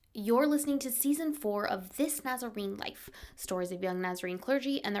You're listening to Season 4 of This Nazarene Life, stories of young Nazarene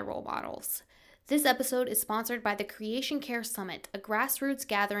clergy and their role models. This episode is sponsored by the Creation Care Summit, a grassroots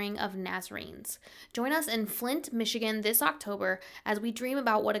gathering of Nazarenes. Join us in Flint, Michigan this October as we dream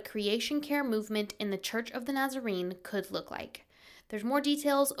about what a creation care movement in the Church of the Nazarene could look like. There's more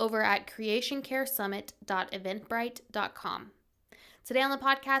details over at creationcaresummit.eventbrite.com. Today on the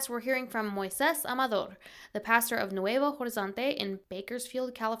podcast, we're hearing from Moises Amador, the pastor of Nuevo Horizonte in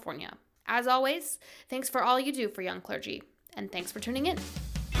Bakersfield, California. As always, thanks for all you do for young clergy, and thanks for tuning in.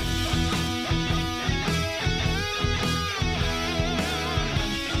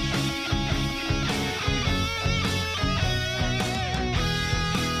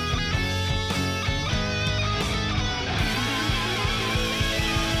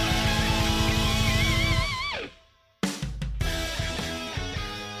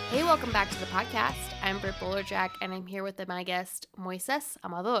 Hey, welcome back to the podcast. I'm Britt Bowlerjack, and I'm here with my guest, Moises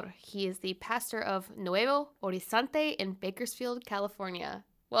Amador. He is the pastor of Nuevo Horizonte in Bakersfield, California.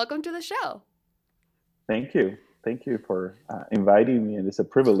 Welcome to the show. Thank you. Thank you for inviting me, and it's a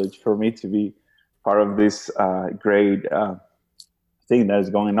privilege for me to be part of this great thing that is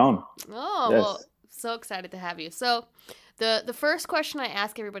going on. Oh, yes. Well, so excited to have you. So the first question I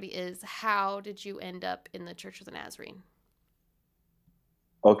ask everybody is, how did you end up in the Church of the Nazarene?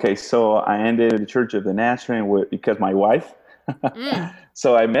 Okay, so I ended in the Church of the Nazarene because my wife.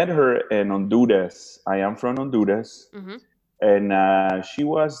 So I met her in Honduras. I am from Honduras. Mm-hmm. And she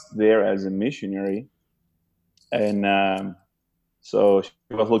was there as a missionary. And so she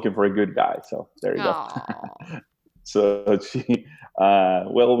was looking for a good guy. So there you go. So she,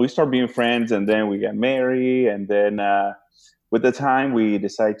 we started being friends, and then we got married. And then with the time, we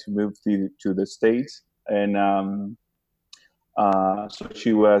decided to move to the States. And so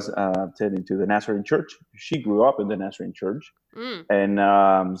she was attending to the Nazarene Church. She grew up in the Nazarene Church. And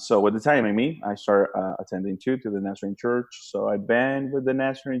so at the time I started attending to the Nazarene Church. So I've been with the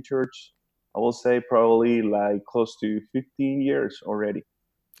Nazarene Church, I will say probably like close to 15 years already.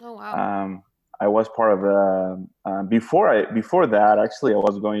 Oh, wow. I was part of before that, actually, I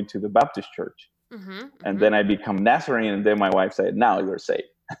was going to the Baptist Church. Mm-hmm. And then I become Nazarene, and then my wife said, now you're saved.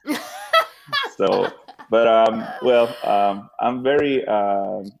 But I'm very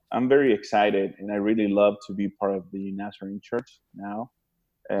excited, and I really love to be part of the Nazarene Church now.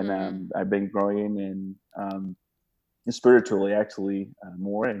 And I've been growing and spiritually, actually,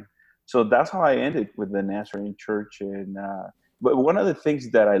 more. And so that's how I ended with the Nazarene Church. And but one of the things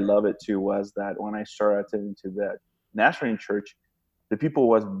that I love it too was that when I started attending to that Nazarene Church, the people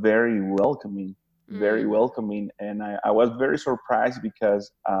was very welcoming, and I was very surprised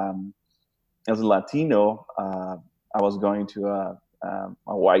because as a Latino, I was going to a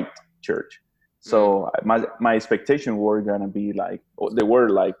white church. So my expectations were going to be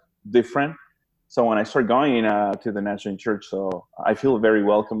different. So when I started going to the Nazarene Church, so I feel very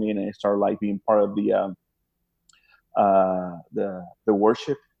welcoming, and I started being part of the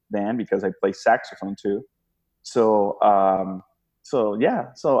worship band because I play saxophone too. So I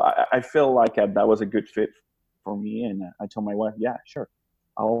feel like that was a good fit for me, and I told my wife, yeah, sure.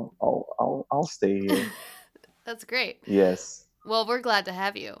 I'll stay here. That's great. Yes. Well, we're glad to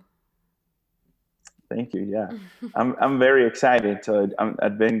have you. Thank you. Yeah, I'm very excited. So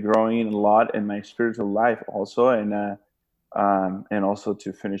I've been growing a lot in my spiritual life also, and also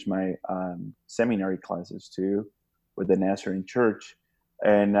to finish my seminary classes too with the Nazarene Church,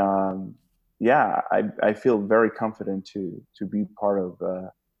 and I feel very confident to be part of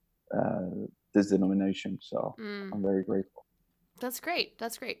this denomination. So I'm very grateful. That's great.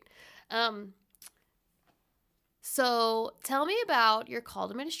 That's great. So tell me about your call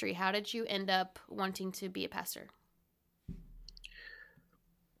to ministry. How did you end up wanting to be a pastor?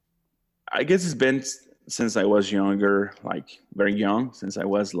 I guess it's been since I was younger, very young, since I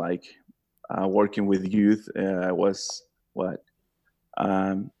was working with youth. I was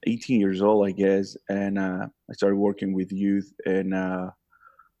 18 years old, I guess. And I started working with youth, and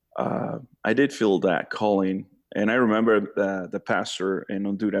I did feel that calling. And I remember the pastor in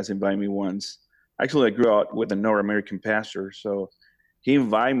Honduras invited me once. Actually, I grew up with a North American pastor, so he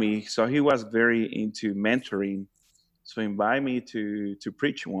invited me. So he was very into mentoring. So he invited me to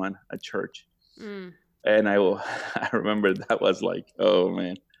preach at church. And I remember that was oh,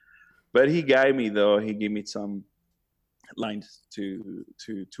 man. But he guided me, though. He gave me some lines to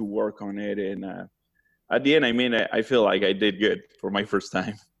work on it. And at the end, I feel like I did good for my first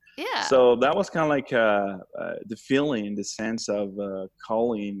time. Yeah. So that was kind of the feeling, the sense of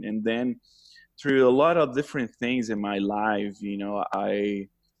calling. And then through a lot of different things in my life,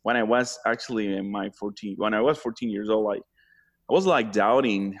 when I was actually when I was 14 years old, I was like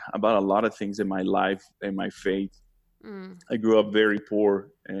doubting about a lot of things in my life and my faith. Mm. I grew up very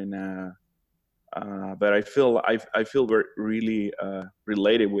poor, and but I feel really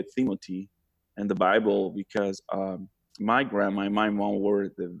related with Timothy and the Bible because my grandma and my mom were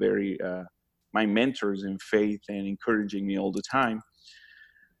the very my mentors in faith and encouraging me all the time.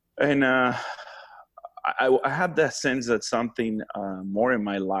 And I have that sense that something more in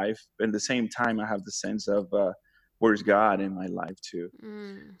my life. At the same time, I have the sense of where's God in my life too.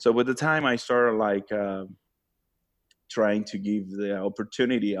 Mm. So with the time I started like trying to give the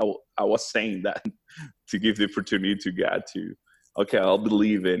opportunity, I was saying that to give the opportunity to God to, okay, I'll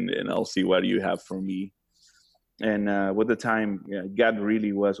believe in and I'll see what you have for me. And with the time, yeah, God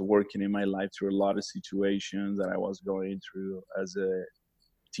really was working in my life through a lot of situations that I was going through as a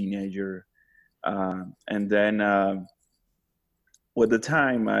teenager. And then with the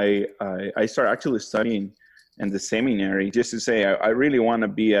time, I started actually studying in the seminary just to say I really want to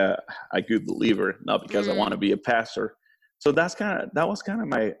be a good believer, not because I want to be a pastor. So that was kind of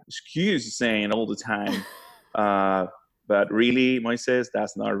my excuse saying all the time. But really, Moises,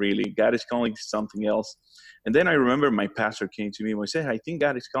 that's not really. God is calling you to something else. And then I remember my pastor came to me and said, I think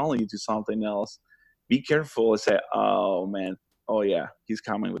God is calling you to something else. Be careful. I said, oh man, oh yeah, he's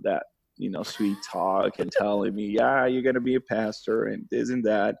coming with that, sweet talk and telling me, yeah, you're going to be a pastor and this and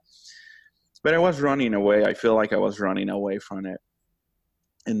that. But I was running away. I feel like I was running away from it.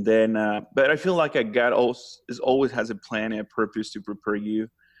 And then, but I feel like God always has a plan and a purpose to prepare you.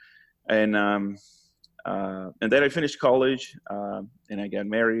 And then I finished college, and I got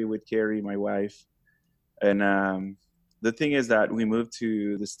married with Carrie, my wife. And the thing is that we moved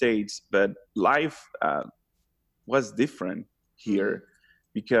to the States, but life was different here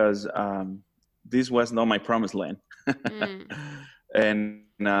because this was not my promised land. And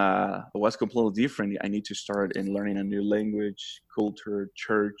it was completely different. I need to start in learning a new language, culture,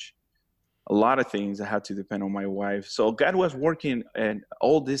 church, a lot of things. I had to depend on my wife. So God was working and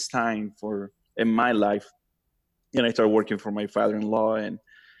all this time in my life. And I started working for my father-in-law, and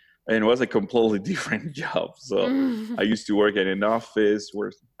it was a completely different job. So I used to work in an office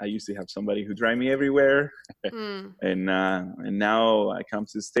where I used to have somebody who drive me everywhere. And now I come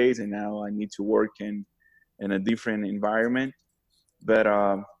to the States, and now I need to work in a different environment. But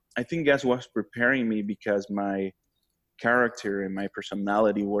I think God was preparing me because my character and my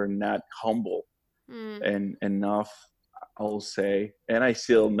personality were not humble and enough, I will say. And I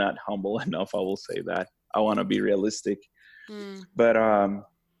still not humble enough, I will say that. I want to be realistic. But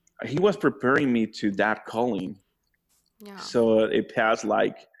he was preparing me to that calling. Yeah. So it passed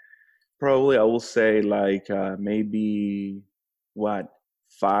like, probably I will say like maybe, 4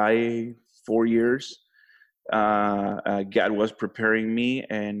 years. God was preparing me,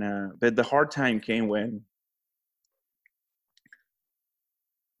 and but the hard time came when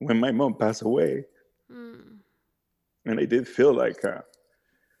my mom passed away, and I did feel like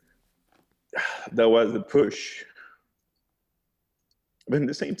that was a push. But at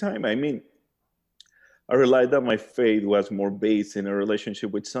the same time, I mean, I realized that my faith was more based in a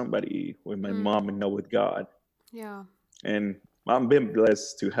relationship with somebody, with my mom, and not with God. Yeah. And I'm been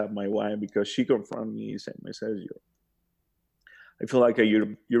blessed to have my wife because she confronted me and says, I feel like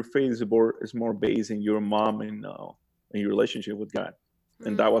your faith is more based in your mom and your relationship with God.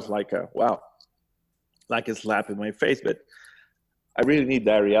 And that was like wow, like a slap in my face. But I really need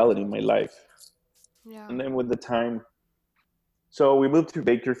that reality in my life. Yeah. And then with the time, so we moved to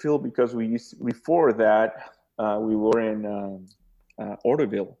Bakersfield because before that we were in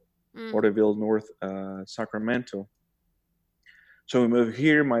Orderville, North Sacramento. So we moved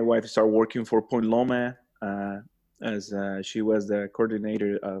here. My wife started working for Point Loma as she was the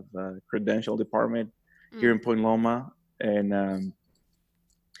coordinator of credential department here in Point Loma, and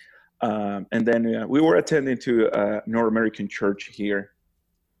then we were attending to a North American church here,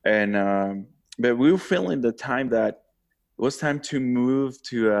 and but we were feeling the time that it was time to move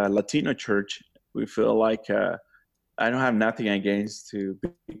to a Latino church. We feel like I don't have nothing against to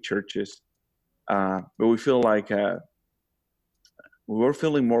big churches, but we feel like we were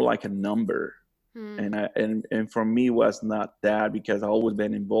feeling more like a number. And for me was not that because I always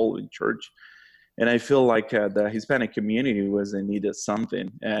been involved in church, and I feel like the Hispanic community was in need of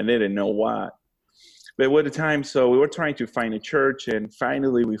something, and I didn't know what. But with the time, so we were trying to find a church, and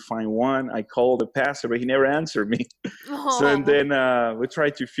finally we find one. I called the pastor, but he never answered me. So and then we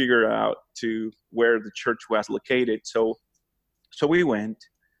tried to figure out to where the church was located. So we went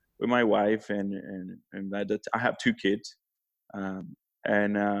with my wife, and I have 2 kids,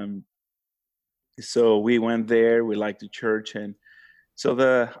 and so we went there. We liked the church, and so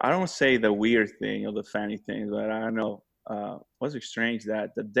I don't say the weird thing or the funny thing, but I don't know. was strange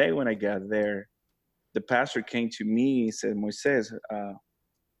that the day when I got there, the pastor came to me and said, Moises,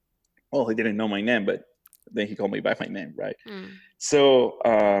 well, he didn't know my name, but then he called me by my name, right? Mm. So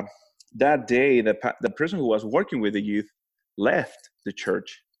that day, the person who was working with the youth left the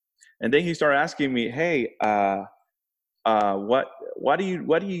church, and then he started asking me, "Hey, what do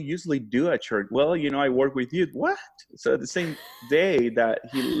you usually do at church?" Well, I work with youth. What? So the same day that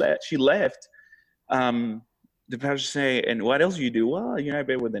she left, um, the pastor say, "And what else you do?" Well, I've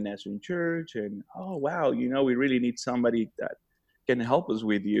been with the Nazarene Church, and oh wow, we really need somebody that can help us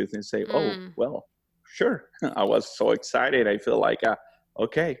with youth. And say, "Oh Mm. well, sure." I was so excited. I feel like,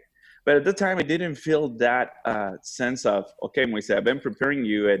 okay, but at the time I didn't feel that sense of, okay, Moise, I've been preparing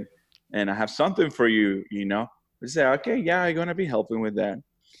you, and I have something for you. I say, okay, yeah, I'm gonna be helping with that.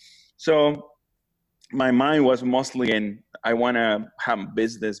 So my mind was mostly in, I want to have a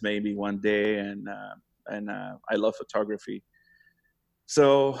business maybe one day, and I love photography.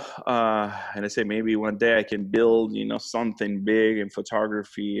 So and I say maybe one day I can build something big in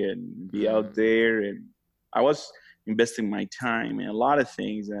photography and be out Mm. there. And I was investing my time in a lot of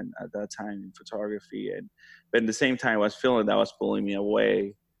things, and at that time in photography, but at the same time I was feeling that was pulling me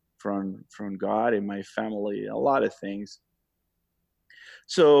away from God and my family, a lot of things.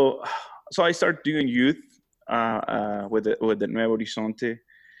 So I started doing youth with the Nuevo Horizonte,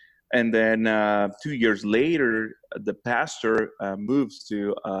 and then 2 years later, the pastor moves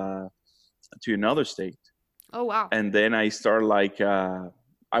to another state, Oh, wow. and then I started like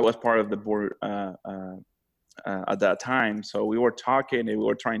I was part of the board at that time, so we were talking and we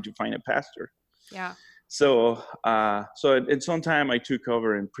were trying to find a pastor. Yeah. So at some time I took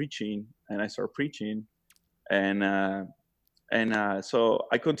over in preaching, and I started preaching, and so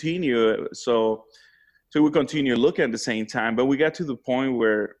I continue. So we continue looking at the same time, but we got to the point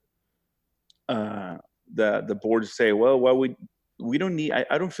where uh, the board say, well, we don't need.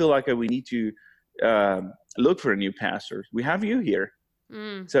 I don't feel like we need to look for a new pastor. We have you here.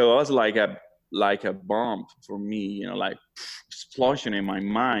 Mm. So it was like a bomb for me, like explosion in my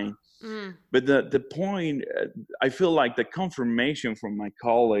mind. Mm. But the point, I feel like the confirmation from my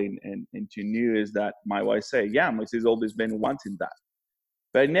calling and to new is that my wife said, yeah, Mrs. always been wanting that.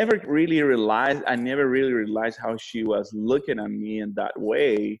 But I never really realized how she was looking at me in that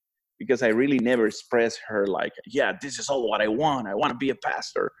way, because I really never expressed her like, yeah, this is all what I want. I want to be a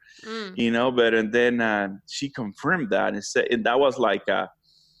pastor, Mm. But and then she confirmed that and said, and that was like,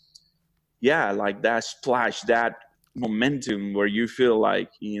 yeah, like that splash, that momentum where you feel like,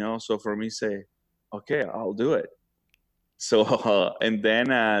 So for me, say, okay, I'll do it. So and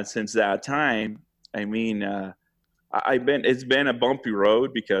then since that time, I mean. It's been a bumpy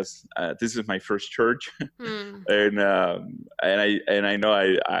road, because this is my first church, Mm. and I know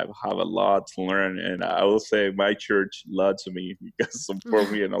I have a lot to learn, and I will say my church loves me because support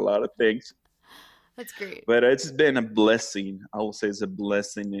me in a lot of things. That's great. But it's been a blessing. I will say it's a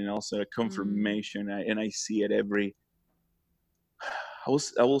blessing, and also a Mm. confirmation, and I see it every. I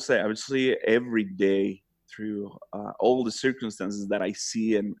would see it every day through all the circumstances that I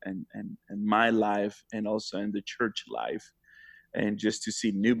see in my life, and also in the church life, and just to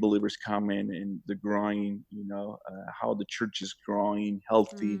see new believers come in and the growing, how the church is growing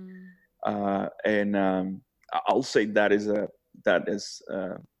healthy, Mm. and I'll say that is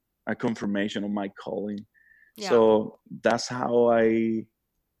a confirmation of my calling. Yeah. So that's how I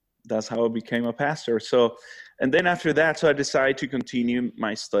became a pastor. So, and then after that, so I decided to continue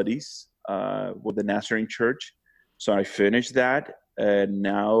my studies with the Nazarene Church. So I finished that, and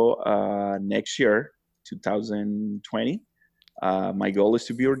now next year, 2020, my goal is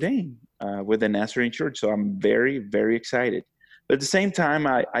to be ordained with the Nazarene Church. So I'm very, very excited. But at the same time,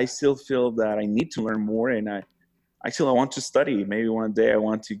 I still feel that I need to learn more, and I want to study. Maybe one day I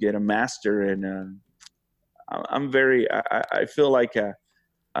want to get a master, and I feel like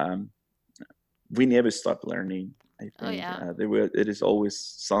um, we never stop learning. I Oh, think yeah. it is always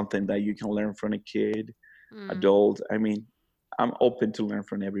something that you can learn from a kid, Mm. adult. I mean, I'm open to learn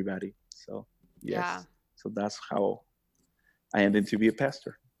from everybody. So Yeah. yes, so that's how I ended to be a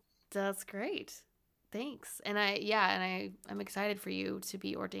pastor. That's great. Thanks. I'm excited for you to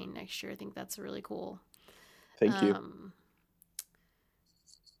be ordained next year. I think that's really cool. Thank you. Um,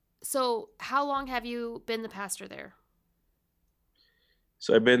 so how long have you been the pastor there?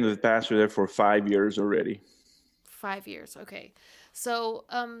 So I've been the pastor there for 5 years already. 5 years. Okay. So,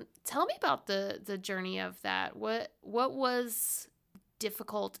 tell me about the journey of that. What was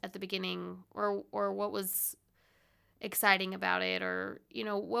difficult at the beginning, or what was exciting about it, or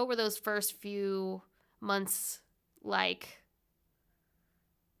what were those first few months like?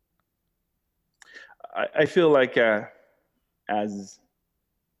 I feel like as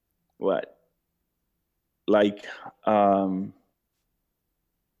what, like, um,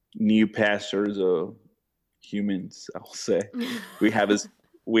 new pastors or humans, I'll say. We have this,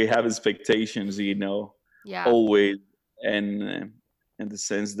 we have expectations, Yeah. always, and in the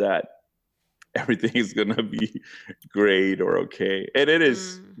sense that everything is gonna be great or okay, and it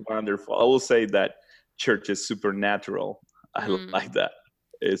is Mm. wonderful. I will say that church is supernatural. I like Mm. that.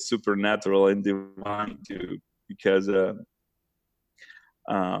 It's supernatural and divine too, because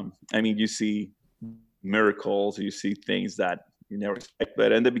I mean, you see miracles, you see things that you never expect.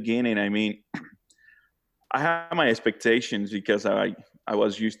 But in the beginning, I mean, I have my expectations because I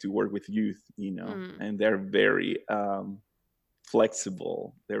was used to work with youth, Mm. and they're very flexible.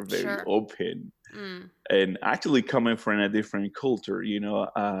 They're very Sure. open, Mm. and actually coming from a different culture,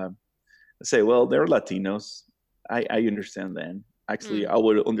 say, well, they're Latinos. I understand them. Actually, Mm. I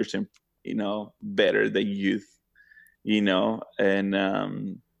would understand, better the youth, and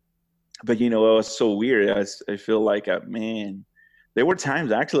but it was so weird. I feel like, man, there were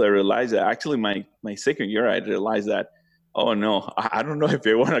times actually I realized that actually my second year I realized that, oh no, I don't know if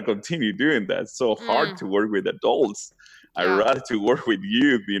I want to continue doing that. It's so hard Mm. to work with adults. I Yeah. rather to work with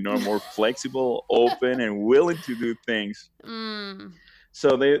youth, more flexible, open, and willing to do things. Mm. So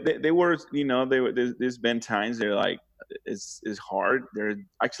they were, there's been times they're like, it's hard. They're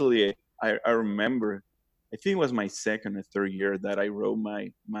actually, I remember, I think it was my second or third year that I wrote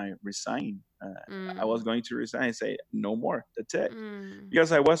my resign. I Mm. was going to resign and say no more. That's it, Mm.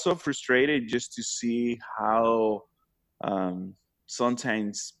 because I was so frustrated just to see how um,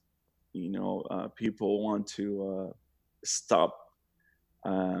 sometimes people want to stop,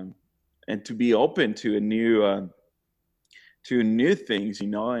 um, and to be open to new things,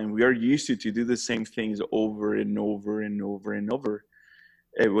 and we are used to do the same things over and over and over and over.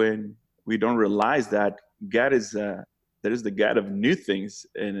 And when we don't realize that God is that is the God of new things,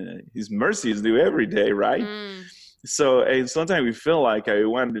 and His mercy is new every day, right? Mm. So, and sometimes we feel like I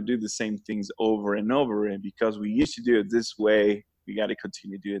wanted to do the same things over and over, and because we used to do it this way, we got to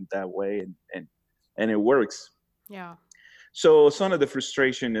continue doing it that way, and it works. Yeah. So some of the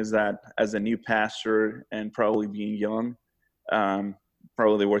frustration is that as a new pastor and probably being young, um,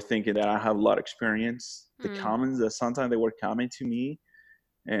 probably they were thinking that I have a lot of experience. The Mm. comments that sometimes they were coming to me,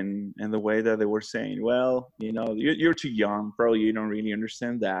 and the way that they were saying, well, you're too young, probably you don't really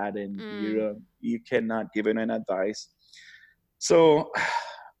understand that, and Mm. you cannot give it an advice. So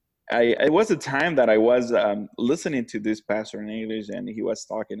it was a time that I was listening to this pastor in English, and he was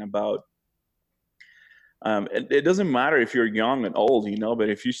talking about, it doesn't matter if you're young and old, but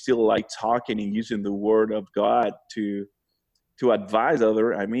if you still like talking and using the word of God to advise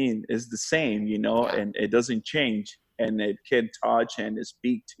other, I mean, it's the same, Yeah. and it doesn't change, and it can touch and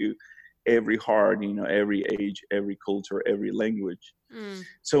speak to every heart, every age, every culture, every language. Mm.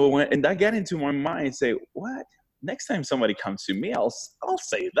 So and that got into my mind, say, what? Next time somebody comes to me, I'll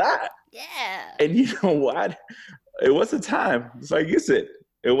say that. Yeah. And you know what? It was a time. It's like you said,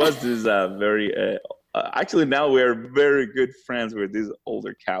 it was this very. Actually, now we're very good friends with this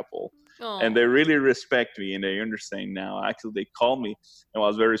older couple, and they Oh. really respect me and they understand now. Actually, they called me, and I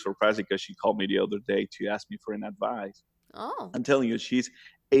was very surprised because she called me the other day to ask me for an advice. Oh. I'm telling you, she's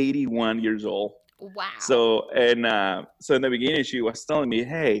 81 years old. Wow. So in the beginning, she was telling me,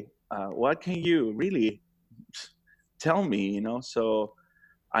 "Hey, what can you really tell me?" So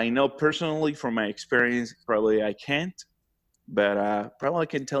I know personally from my experience, probably I can't, but probably I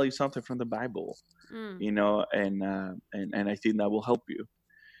can tell you something from the Bible, Mm. and I think that will help you.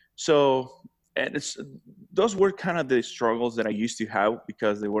 So, and those were kind of the struggles that I used to have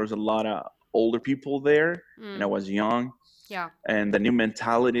because there was a lot of older people there, and I Mm. was young, Yeah. and the new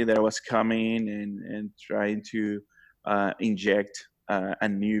mentality that was coming, and trying to inject a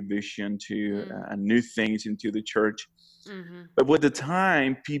new vision to Mm. new things into the church. Mm-hmm. But with the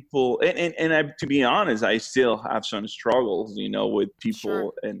time, people, and to be honest, I still have some struggles, with Sure.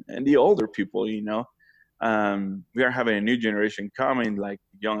 people and the older people, we are having a new generation coming, like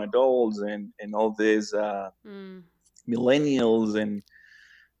young adults and all these Mm. millennials,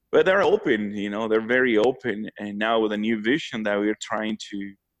 but they're open, they're very open. And now with a new vision that we're trying to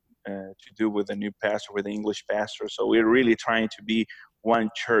do with a new pastor, with the English pastor, so we're really trying to be one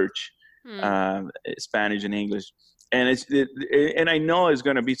church, Mm. Spanish and English. And and I know it's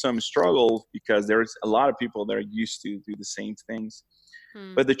going to be some struggle because there's a lot of people that are used to do the same things.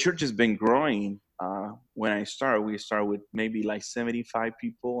 Mm. But the church has been growing. When we started with maybe like 75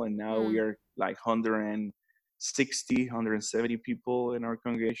 people, and now we Mm. are like 160 160, 170 people in our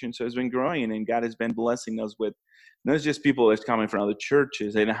congregation. So it's been growing, and God has been blessing us with not just people that's coming from other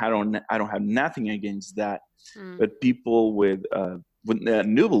churches. And I don't have nothing against that, but people with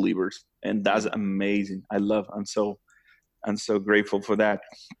new believers, and that's amazing. I'm so grateful for that.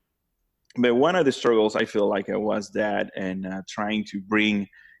 But one of the struggles I feel like it was that, and trying to bring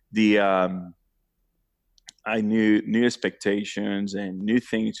the I knew new expectations and new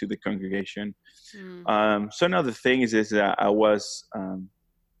things to the congregation. So another thing is that I was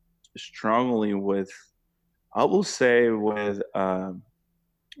struggling with, I will say, with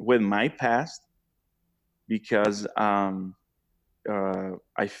my past, because I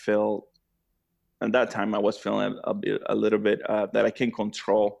felt at that time I was feeling a little bit that I can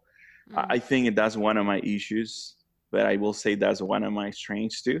control. I think that's one of my issues, but I will say that's one of my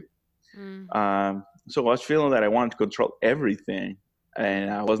strengths too. So I was feeling that I wanted to control everything,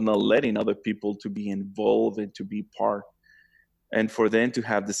 and I was not letting other people to be involved and to be part, and for them to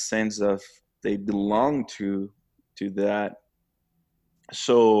have the sense of they belong to that.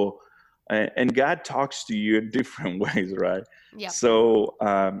 So, and God talks to you in different ways, right? Yeah. So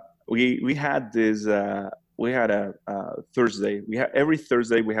we had this. We had a Thursday. Every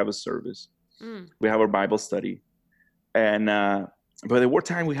Thursday we have a service. We have our Bible study, and but there were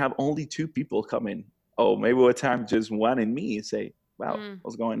times we have only 2 people come in. Oh, maybe one time just one and me and say, "Wow,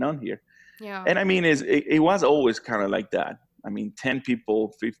 what's going on here?" Yeah. And I mean, it was always kind of like that. I mean, 10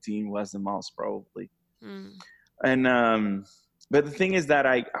 people, 15 was the most probably. And but the thing is that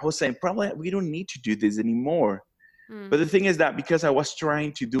I was saying probably we don't need to do this anymore. But the thing is that because I was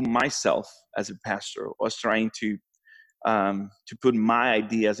trying to do myself as a pastor, I was trying to put my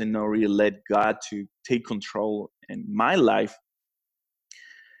ideas and not really let God to take control in my life.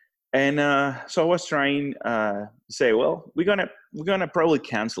 And so I was trying to say, well, we're gonna probably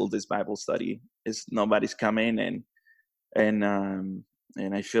cancel this Bible study. It's nobody's coming, and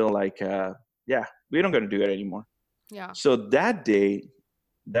I feel like we're not gonna do it anymore. Yeah. So that day,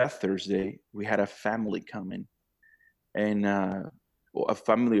 that Thursday, we had a family coming, and a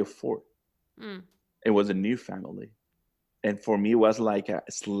family of 4. It was a new family, and for me, it was like a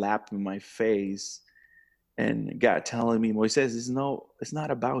slap in my face. And God telling me, Moises, it's not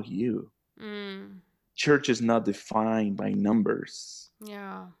about you. Church is not defined by numbers.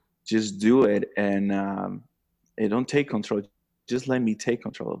 Yeah. Just do it, and don't take control. Just let me take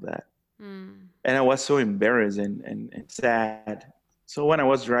control of that. And I was so embarrassed and sad. So when I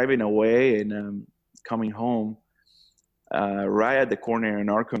was driving away and coming home, right at the corner in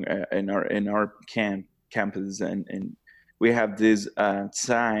our campus, and we have this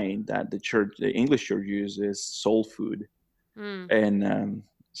sign that the English church uses, soul food. And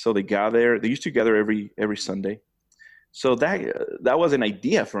so they used to gather every Sunday. So that was an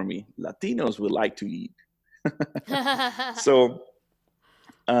idea for me. Latinos would like to eat. So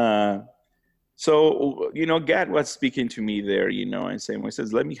God was speaking to me there, and saying, he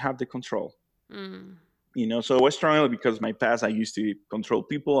says, let me have the control. So I was struggling because my past, I used to control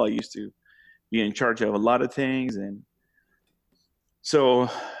people. I used to be in charge of a lot of things. And so,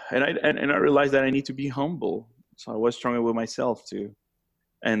 and I realized that I need to be humble. So I was struggling with myself too.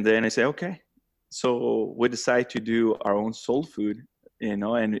 And then I say, okay. So we decide to do our own soul food, and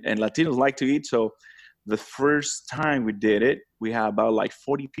Latinos like to eat. So the first time we did it, we had about like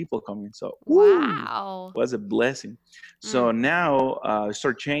 40 people coming. So wow, it was a blessing. So now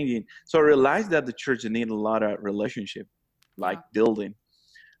start changing. So I realized that the church needed a lot of relationship, like building.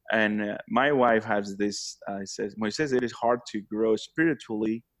 And my wife has this, says, Moises, it is hard to grow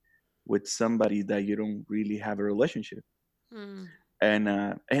spiritually with somebody that you don't really have a relationship. And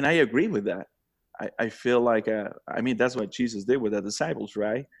I agree with that. I feel like, that's what Jesus did with the disciples,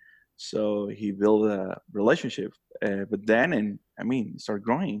 right? So he built a relationship, but then, start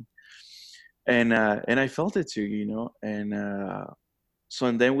growing. And I felt it too, and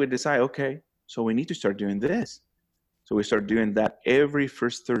then we decide, okay, so we need to start doing this. So we start doing that every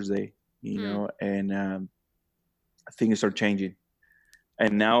first Thursday, and things start changing.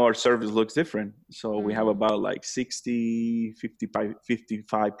 And now our service looks different. So we have about like 60,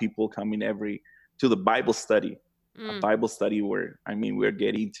 55 people coming to the Bible study. A Bible study where, we're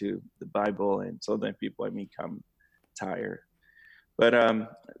getting to the Bible, and so then people, come tired. But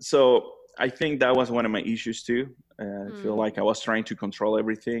so I think that was one of my issues too. I feel like I was trying to control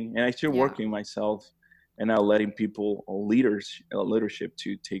everything, and I still working myself, and now letting people or leadership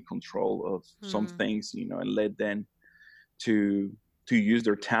to take control of some things, and let them to use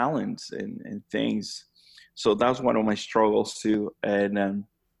their talents and things. So that's one of my struggles too. And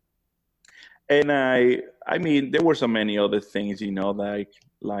I there were so many other things, like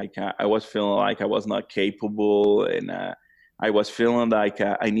like I was feeling like I was not capable, and I was feeling like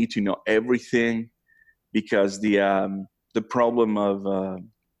I need to know everything, because the problem of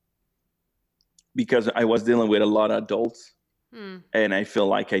because I was dealing with a lot of adults, Mm. and I feel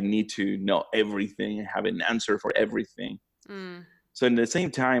like I need to know everything and have an answer for everything. Mm. So in the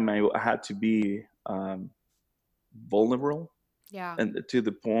same time, I had to be vulnerable, Yeah. and to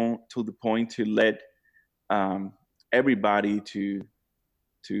the point to let um, everybody to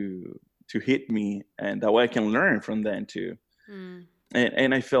to hit me, and that way I can learn from them too. Mm.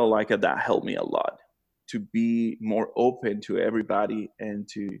 And I feel like that helped me a lot, to be more open to everybody, and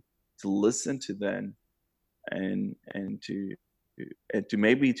to listen to them, and to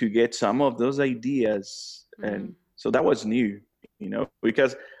maybe to get some of those ideas. And Mm. so that was new,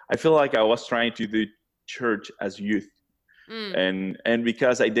 because I feel like I was trying to do church as youth, Mm. and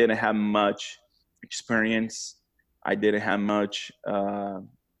because I didn't have much experience, I didn't have much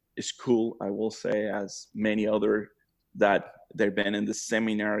school, I will say, as many other that they've been in the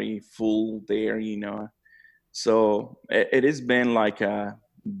seminary full there. So it has been like a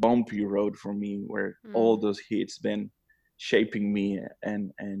bumpy road for me, where all Mm. those hits been shaping me,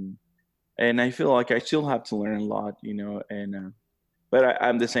 and I feel like I still have to learn a lot. And but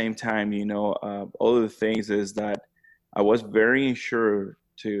at the same time, all of the things is that I was very unsure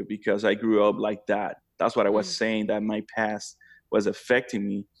too, because I grew up like that. That's what I was Mm. saying, that my past was affecting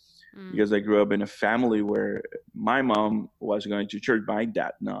me, Mm. because I grew up in a family where my mom was going to church, my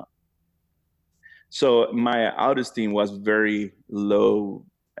dad not. So my autoesteem was very low,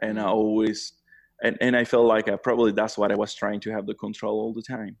 and I Mm. always, and I felt like probably that's what I was trying to have the control all the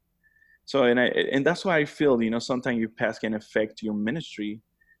time. So and that's why I feel, sometimes your past can affect your ministry,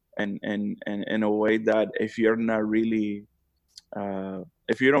 and in a way that if you're not really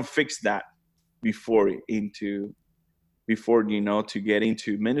if you don't fix that before into before to get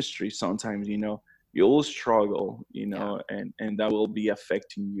into ministry, sometimes you'll struggle, Yeah. and that will be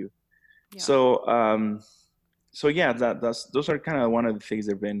affecting you. Yeah. So yeah, that's those are kind of one of the things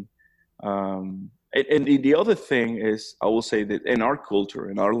that have been and the other thing is, I will say that in our culture,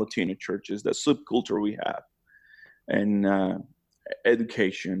 in our Latino churches, the subculture we have, and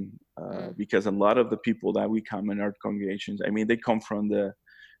education, Mm. because a lot of the people that we come in our congregations, I mean, they come from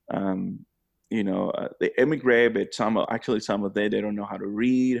um, they immigrate, but some of them, they don't know how to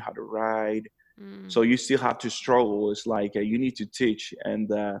read, how to write. Mm. So you still have to struggle. It's like you need to teach, and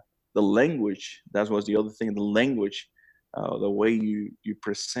the language. That was the other thing. The language, the way you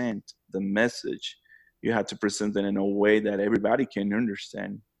present the message, you have to present it in a way that everybody can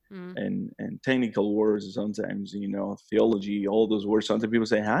understand. Mm. And technical words sometimes, theology, all those words. Sometimes people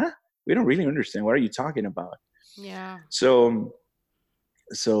say, "Huh? We don't really understand. What are you talking about?" Yeah. So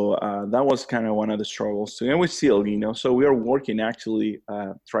that was kind of one of the struggles too, and we still. So we are working, actually,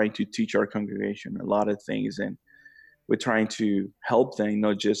 trying to teach our congregation a lot of things, and we're trying to help them,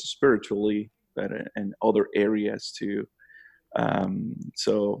 not just spiritually, but in other areas too.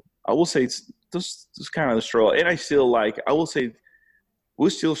 So I will say it's this kind of the struggle, and I will say we're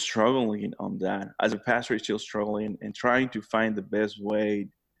still struggling on that. As a pastor, still struggling and trying to find the best way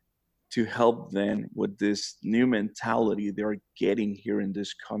to help them with this new mentality they're getting here in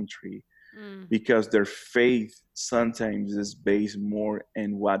this country, Mm. because their faith sometimes is based more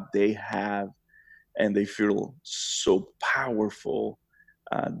in what they have, and they feel so powerful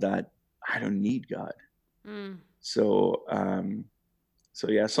that I don't need God. Mm. So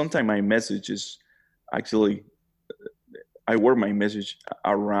yeah, sometimes my message is actually, I work my message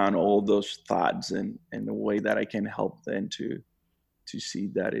around all those thoughts, and the way that I can help them to see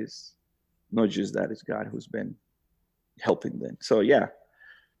that is not just that it's God who's been helping them. So yeah.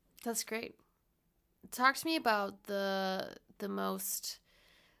 That's great. Talk to me about the most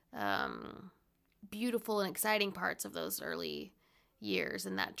um, beautiful and exciting parts of those early years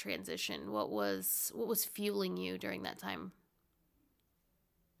and that transition. What was fueling you during that time?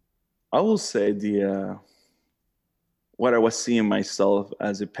 I will say the what I was seeing myself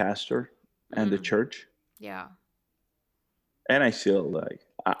as a pastor and the Mm. church, Yeah. and I still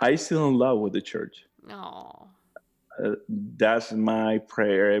in love with the church. Oh. That's my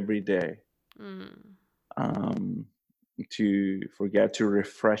prayer every day. Mm. Um, to forget to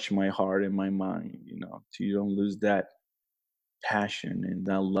refresh my heart and my mind, to don't lose that passion and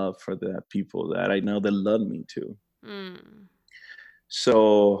that love for the people that I know that love me too. Mm.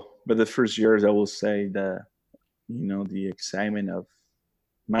 So, but the first years, I will say the excitement of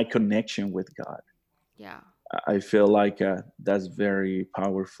my connection with God. Yeah. I feel like that's very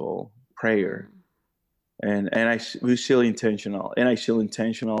powerful prayer, Mm. and we still intentional, and I still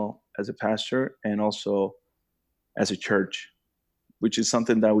intentional as a pastor, and also as a church. which is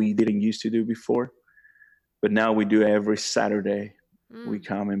something that we didn't used to do before. But now we do every Saturday. We Mm.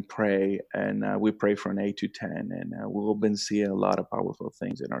 come and pray, and we pray from 8 to 10, and we've been seeing a lot of powerful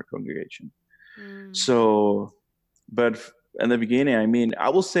things in our congregation. Mm. So, but in the beginning, I mean, I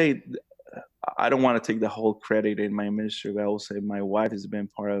will say I don't want to take the whole credit in my ministry, but I will say my wife has been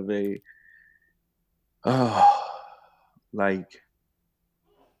part of a, oh, like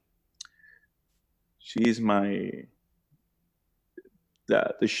she's my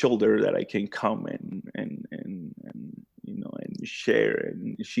the shoulder that I can come and and share,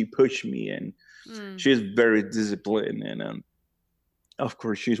 and she pushed me, and Mm. she's very disciplined, and of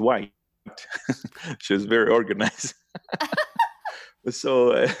course she's white. She's very organized.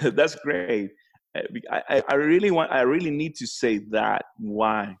 So that's great. I really need to say that.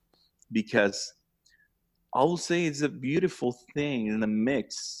 Why? Because I will say it's a beautiful thing in the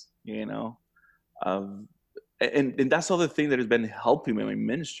mix, of, and that's the other thing that has been helping me in my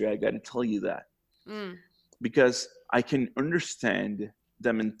ministry. I got to tell you that, Mm. because I can understand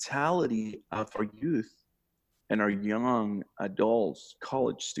the mentality of our youth and our young adults,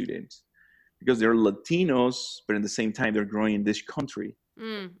 college students, because they're Latinos, but at the same time they're growing in this country.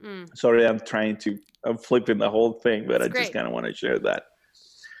 Mm. Mm. Sorry, I'm flipping the whole thing, but It's I just great. kind of want to share that.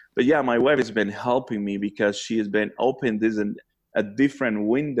 But yeah, my wife has been helping me because she has been open this and a different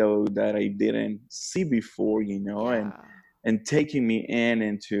window that I didn't see before, Yeah. and taking me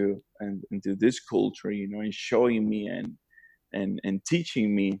into this culture, and showing me and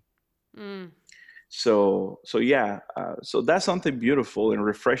teaching me. Mm. So yeah, so that's something beautiful and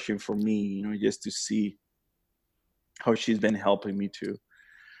refreshing for me, just to see how she's been helping me too.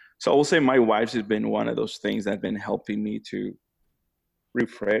 So I will say my wife has been one of those things that have been helping me to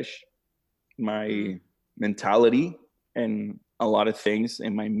refresh Mm. my mentality and a lot of things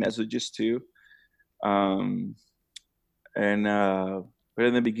in my messages too. Um, and but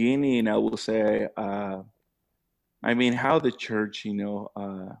in the beginning, I will say, I mean, how the church,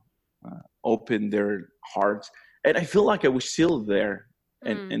 opened their hearts, and I feel like I was still there,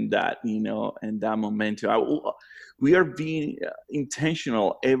 Mm. in that, in that momentum. We are being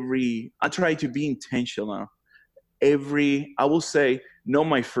intentional. I try to be intentional I will say, not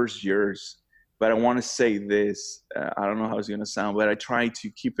my first years, but I want to say this. I don't know how it's going to sound, but I try to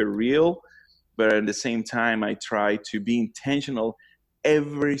keep it real. But at the same time, I try to be intentional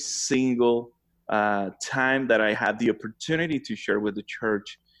every single time that I had the opportunity to share with the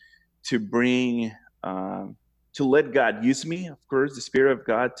church, to bring, to let God use me, of course, the Spirit of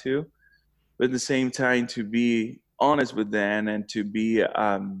God too, but at the same time, to be honest with them, and to be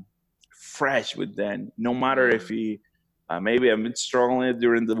fresh with them, no matter if Mm. he maybe I'm a bit struggling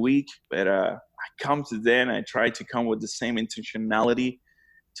during the week, but I come to them. I try to come with the same intentionality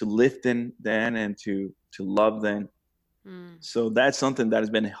to lift them then, and to love them. Mm. So that's something that has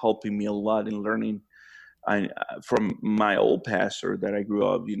been helping me a lot in learning. From my old pastor that I grew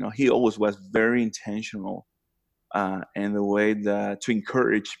up, he always was very intentional in the way that to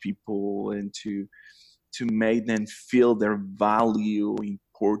encourage people, and to make them feel their value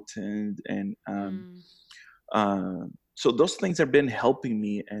important, and Mm. so those things have been helping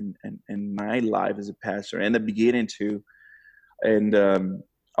me in my life as a pastor, and the beginning too. And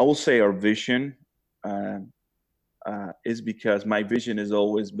I will say our vision uh, is because my vision has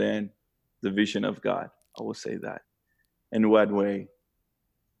always been the vision of God. I will say that. In what way?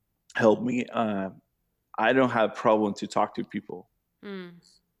 Help me. I don't have problem to talk to people. Mm.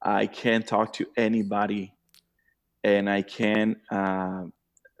 I can talk to anybody, and I can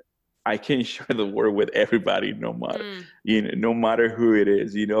share the word with everybody, Mm. no matter who it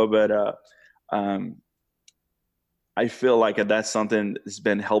is, But um, I feel like that's something that's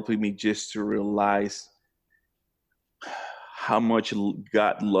been helping me just to realize how much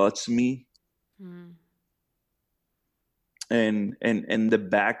God loves me, Mm. and the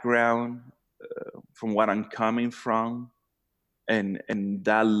background from what I'm coming from, and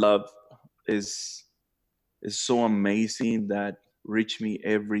that love is is so amazing, that reach me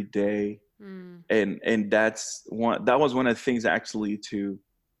every day. Mm. And that was one of the things actually to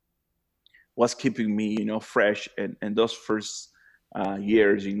was keeping me, fresh, and those first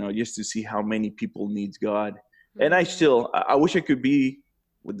years, just to see how many people needs God. And Mm. I wish I could be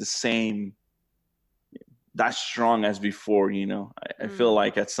with the same that strong as before. I feel Mm.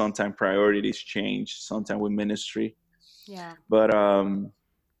 like at some time priorities change, sometime with ministry, Yeah.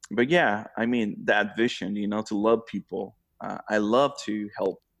 but yeah, I mean that vision, to love people. I love to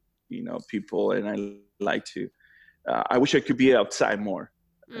help, people, and I like to. I wish I could be outside more,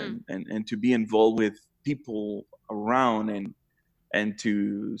 Mm. and to be involved with people around, and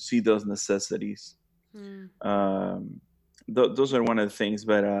to see those necessities. Mm. Um, those are one of the things.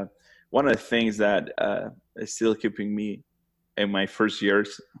 But one of the things that is still keeping me in my first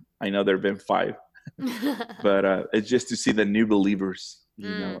years, I know there have been five, but it's just to see the new believers,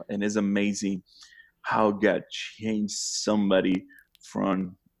 Mm, and it's amazing how God changed somebody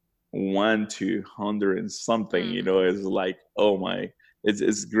from one to hundred and something. mm, It's like, oh my,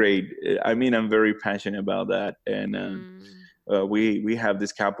 it's great. I mean, I'm very passionate about that, and mm, we have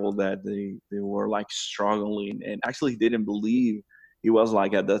this couple that they were like struggling and actually didn't believe. He was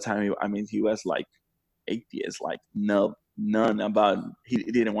like at that time. I mean, he was like atheist, like no, none about. He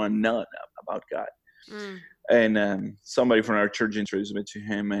didn't want none about God. mm, And somebody from our church introduced me to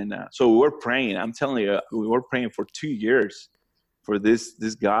him, and so we were praying. I'm telling you, we were praying for 2 years for this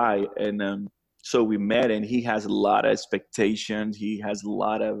guy, and so we met, and he has a lot of expectations. He has a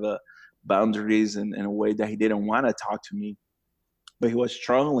lot of boundaries, and in a way that he didn't want to talk to me, but he was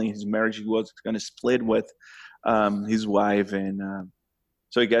struggling. His marriage, he was going to split with his wife, and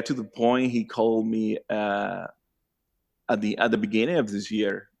so it got to the point he called me at the beginning of this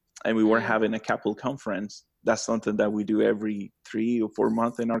year, and we were mm, having a couple conference. That's something that we do every 3 or 4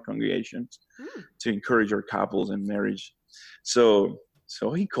 months in our congregations mm. to encourage our couples in marriage. So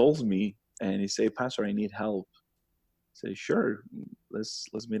he calls me and he say, "Pastor, I need help." I say, "Sure,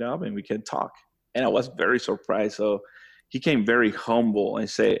 let's meet up and we can talk." And I was very surprised. So he came very humble and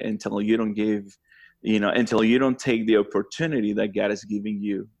say, "Until you don't give, until you don't take the opportunity that God is giving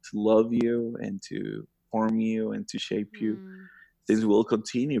you to love you and to form you and to shape you, Mm, things will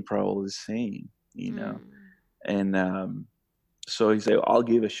continue probably the same, mm, And so he said, "I'll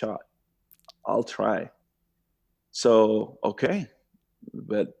give a shot. I'll try." So okay,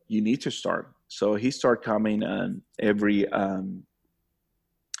 but you need to start. So he started coming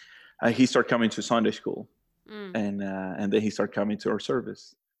he started coming to Sunday school, mm, and then he started coming to our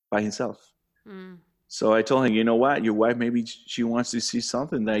service by himself. mm, So I told him, you know what, your wife, maybe she wants to see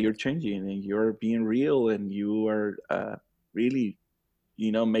something that you're changing and you're being real and you are really,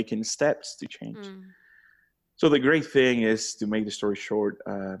 making steps to change. mm, So the great thing is, to make the story short,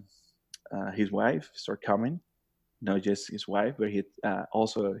 his wife started coming, not just his wife, but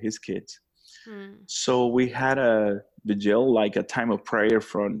also his kids. mm, So we had a vigil, like a time of prayer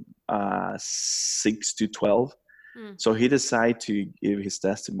from 6 to 12. mm. So he decided to give his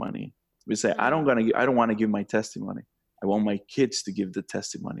testimony. We say, Mm. I don't want to give my testimony. I want my kids to give the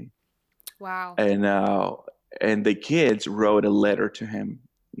testimony. Wow. And the kids wrote a letter to him,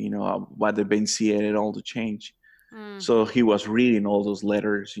 what they've been seeing and all the change. Mm, So he was reading all those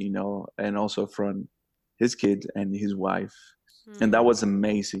letters, and also from his kids and his wife, and that mm, was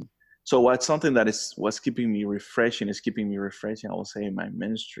amazing. So what's something that was keeping me refreshing is keeping me refreshing. I will say in my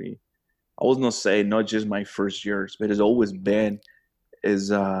ministry, I will not say not just my first years, but it's always been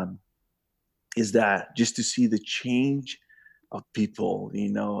is is that just to see the change of people,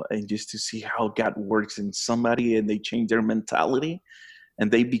 and just to see how God works in somebody and they change their mentality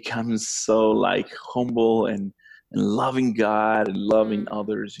and they become so like humble and loving God and loving mm,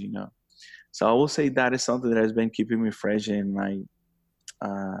 others. So I will say that is something that has been keeping me fresh in my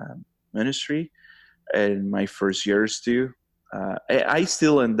uh, ministry and my first years too. I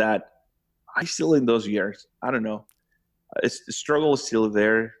still in that. I still in those years. I don't know. The struggle is still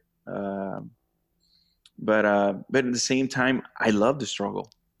there, um, but at the same time, I love the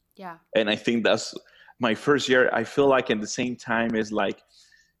struggle, yeah. and I think that's my first year. I feel like at the same time is like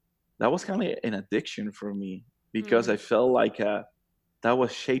that was kind of an addiction for me because I Mm, felt like that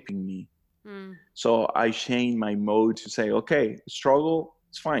was shaping me. mm, So I changed my mode to say, okay, struggle,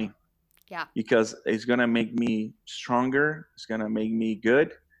 it's fine yeah. because it's gonna make me stronger. It's gonna make me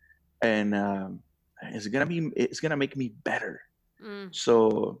good, and it's gonna make me better. Mm,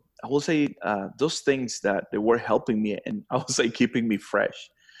 So I will say those things that they were helping me, and I will say keeping me fresh,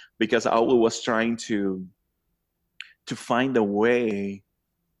 because I was trying to find a way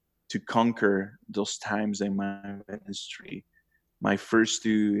to conquer those times in my ministry, my first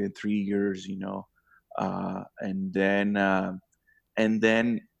 2 and 3 years, and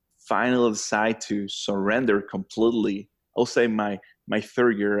then finally decide to surrender completely. I'll say my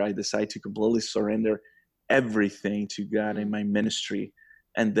third year, I decided to completely surrender everything to God in mm, my ministry,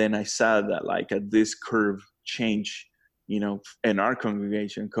 and then I saw that like this curve change, in our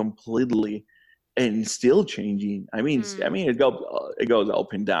congregation completely, and still changing. mm, It goes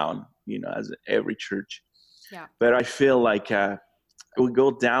up and down, as every church. yeah. But I feel like it would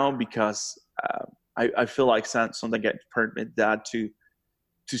go down because I feel like something get permit that to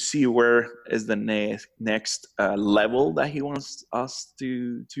see where is the next level that he wants us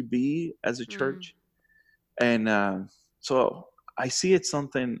to be as a Mm, church, and so I see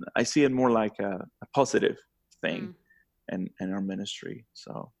it more like a positive thing, mm, and our ministry.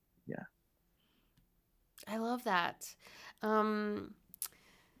 So yeah. I love that.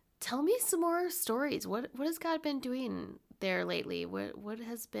 Tell me some more stories. What has God been doing there lately? What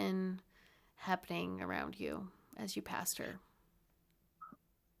has been happening around you as you pastor?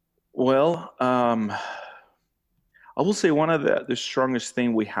 Well, I will say one of the strongest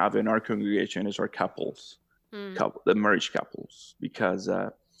thing we have in our congregation is our couples, Mm. the marriage couples, because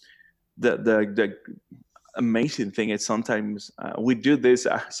the amazing thing is sometimes we do this.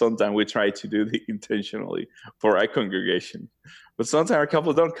 Sometimes we try to do it intentionally for our congregation, but sometimes our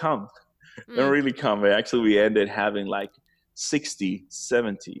couples don't come. Don't Mm. really come. Actually, we ended having like 60,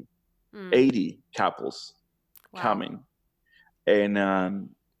 70, Mm. 80 couples Wow. coming, and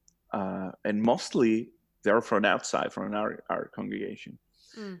mostly they're from outside, from our congregation.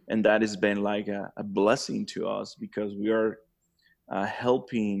 Mm. And that has been like a blessing to us because we are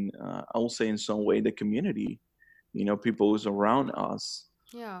helping, I will say in some way, the community, people who's around us.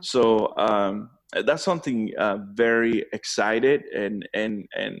 Yeah. So that's something very excited, and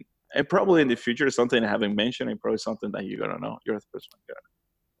probably in the future, something I haven't mentioned, and probably something that you're going to know. You're the first one.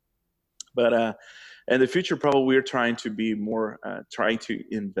 But in the future, probably we're trying to be more, trying to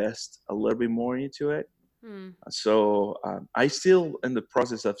invest a little bit more into it. Mm. So I still in the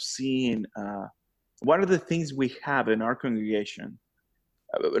process of seeing what are the things we have in our congregation.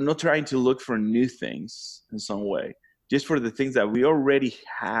 We're not trying to look for new things in some way, just for the things that we already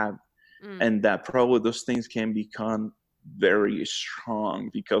have, Mm. and that probably those things can become very strong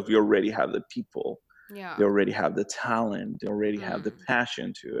because we already have the people, Yeah. they already have the talent, they already have the Mm.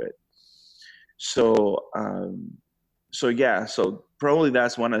 passion to it. So yeah, so probably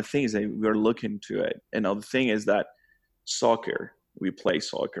that's one of the things that we're looking to it. Another thing is that soccer, we play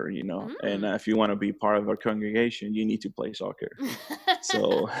soccer, and Mm. if you want to be part of our congregation, you need to play soccer.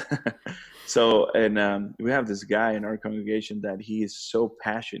 So and we have this guy in our congregation that he is so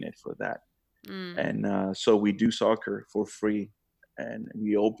passionate for that. Mm. And so we do soccer for free, and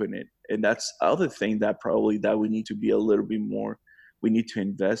we open it. And that's other thing that probably that we need to be a little bit more, we need to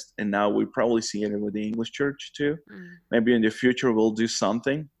invest. And now we probably see it with the English church too. Mm. Maybe in the future we'll do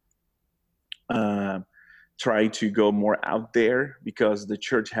something, try to go more out there, because the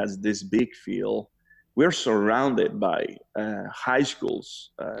church has this big field. We're surrounded by high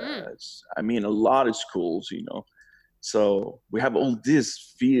schools. I mean, a lot of schools, so we have all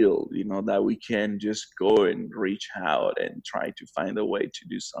this field, that we can just go and reach out and try to find a way to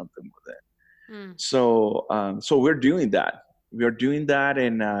do something with it. Mm. So we're doing that. We are doing that,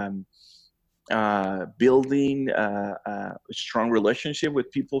 and building a strong relationship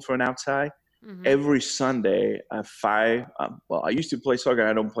with people from outside. Mm-hmm. Every Sunday at 5. Well, I used to play soccer.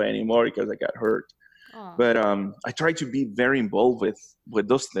 I don't play anymore because I got hurt. Aw. But I try to be very involved with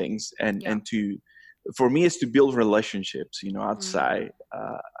those things, and Yeah. for me, it's to build relationships, outside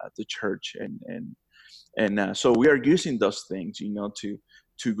the church, and so we are using those things, to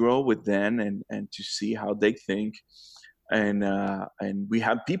grow with them, and to see how they think, and we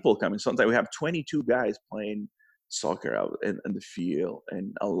have people coming. Sometimes we have 22 guys playing soccer out in the field,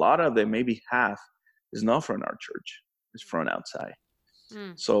 and a lot of them, maybe half, is not from our church, it's from outside.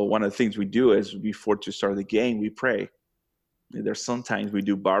 Mm. So one of the things we do is before to start the game, we pray. And there's sometimes we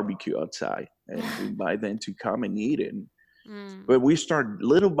do barbecue outside, and we invite them to come and eat it. Mm. But we start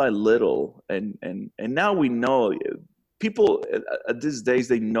little by little, and now we know people at these days,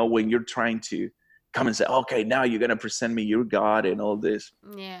 they know when you're trying to come and say, okay, now you're going to present me your God and all this.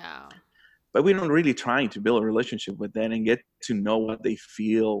 Yeah. But we're not really trying to build a relationship with them and get to know what they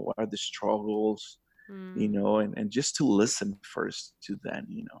feel, what are the struggles, and just to listen first to them,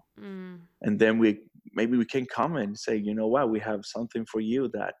 and then maybe we can come and say, what, we have something for you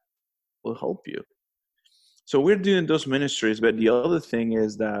that will help you. So we're doing those ministries. But the other thing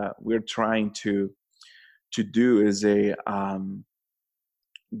is that we're trying to do is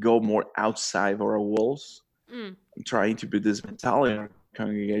go more outside of our walls. Mm. I'm trying to build this mentality in our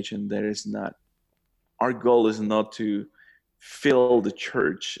congregation that is not, our goal is not to fill the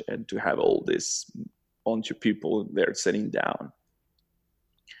church and to have all this bunch of people there sitting down,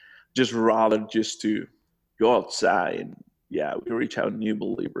 just rather just to go outside and we reach out new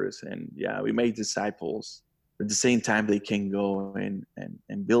believers, and we make disciples. At the same time, they can go and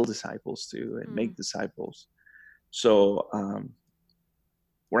build disciples too, and make disciples. So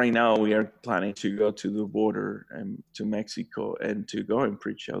right now we are planning to go to the border and to Mexico and to go and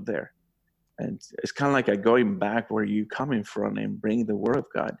preach out there. And it's kind of like a going back where you coming from and bring the word of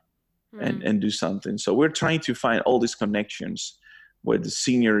God and do something. So we're trying to find all these connections with the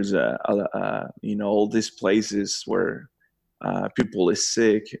seniors, all these places where people is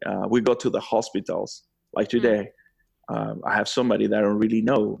sick. We go to the hospitals like today. I have somebody that I don't really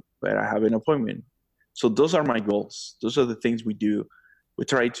know, but I have an appointment. So those are my goals. Those are the things we do. We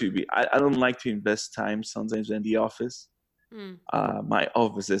try to be. I don't like to invest time sometimes in the office. My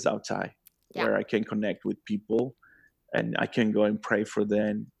office is outside Yeah. where I can connect with people and I can go and pray for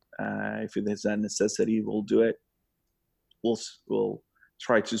them. If there's a necessity, we'll do it. We'll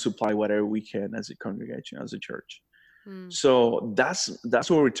try to supply whatever we can as a congregation, as a church. So that's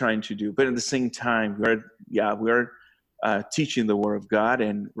what we're trying to do. But at the same time, we're teaching the Word of God,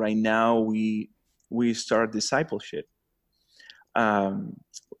 and right now we start discipleship.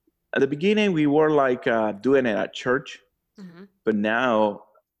 At the beginning, we were like doing it at church, but now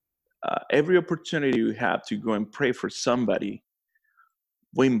every opportunity we have to go and pray for somebody,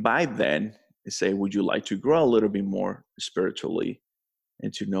 we invite them and say, "Would you like to grow a little bit more spiritually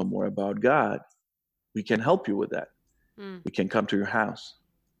and to know more about God? We can help you with that. We can come to your house."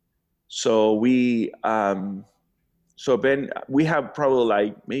 So Ben, we have probably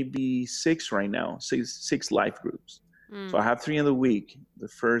like maybe six right now, six life groups. So I have 3 in the week. The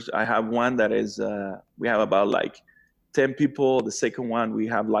first, I have one that is, we have about like 10 people. The second one, we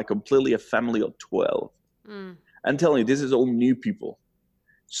have like completely a family of 12. I'm telling you, this is all new people.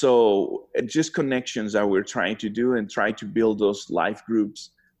 So just connections that we're trying to do and try to build those life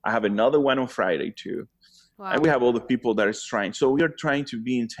groups. I have another one on Friday too. Wow. And we have all the people that is trying. So we are trying to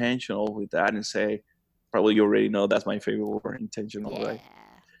be intentional with that and say, probably you already know that's my favorite word, intentional, right?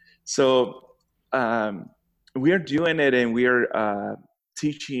 So we are doing it, and we are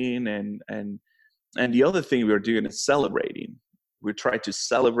teaching, and the other thing we are doing is celebrating. We try to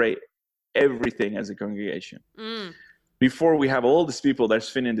celebrate everything as a congregation. Before, we have all these people that's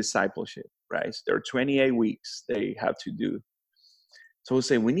finishing discipleship, right? There are 28 weeks they have to do. So we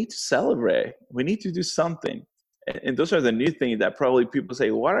say, we need to celebrate. We need to do something. And those are the new things that probably people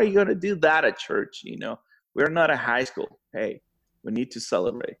say, why are you going to do that at church? We're not a high school. Hey, we need to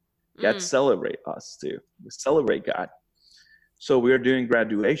celebrate. God celebrate us too. We celebrate God. So we are doing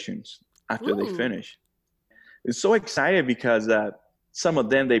graduations after they finish. It's so exciting because some of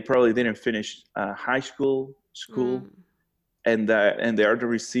them, they probably didn't finish high school, and they are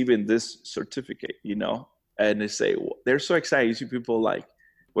receiving this certificate, and they say, they're so excited. You see people like,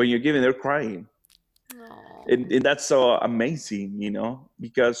 when you're giving, they're crying. And that's so amazing,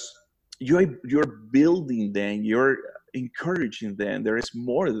 because you're building them, you're encouraging them. There is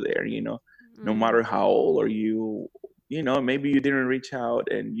more there, no matter how old are you, maybe you didn't reach out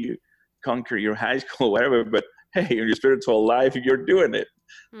and you conquer your high school or whatever, but hey, in your spiritual life, you're doing it,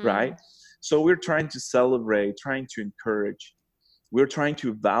 right? So we're trying to celebrate, trying to encourage. We're trying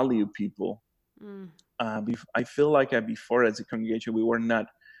to value people. I feel like before, as a congregation, we were not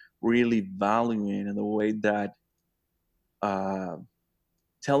really valuing in the way that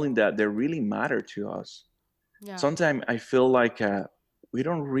telling that they really matter to us. Sometimes I feel like we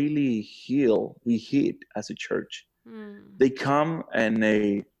don't really we hit as a church. They come and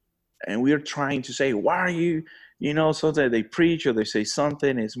we are trying to say, why are you, sometimes they preach or they say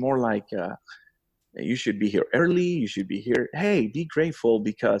something. It's more like, you should be here early. You should be here. Hey, be grateful,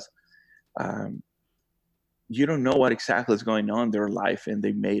 because you don't know what exactly is going on in their life, and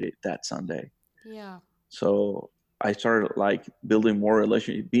they made it that Sunday. Yeah. So I started like building more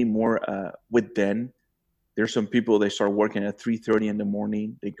relationship, being more with them. There's some people, they start working at 3:30 in the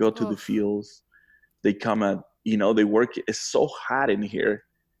morning. They go to the fields. They come at, they work. It's so hot in here,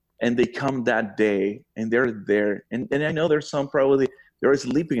 and they come that day and they're there. And I know there's some probably they're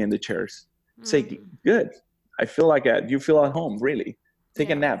sleeping in the chairs. Say, good. I feel like you feel at home, really. Take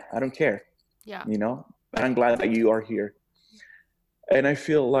a nap. I don't care. Yeah. But I'm glad that you are here. And I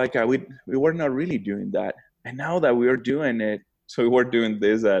feel like we were not really doing that. And now that we are doing it, so we were doing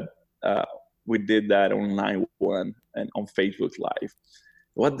this we did that online one and on Facebook Live.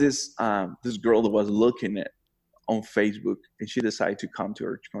 What this girl that was looking at on Facebook, and she decided to come to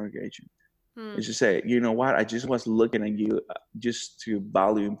her congregation. And she said, you know what? I just was looking at you just to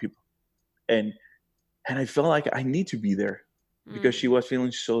value people. And I felt like I need to be there, because she was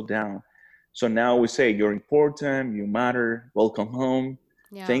feeling so down. So now we say, you're important, you matter, welcome home,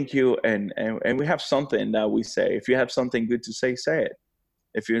 thank you. And we have something that we say. If you have something good to say it.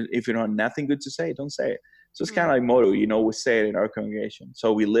 If you don't have nothing good to say, don't say it. So it's kind of like motto, we say it in our congregation.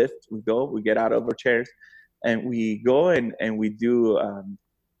 So we lift, we go, we get out of our chairs, and we go and we do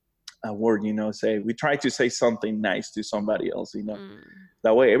a word, say, we try to say something nice to somebody else,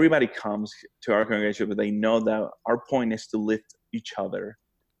 That way everybody comes to our congregation, but they know that our point is to lift each other,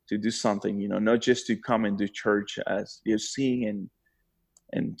 to do something, not just to come and do church as you're seeing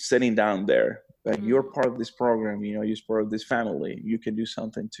and sitting down there. But you're part of this program, you're part of this family. You can do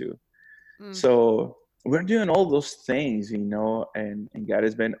something too. So we're doing all those things, and God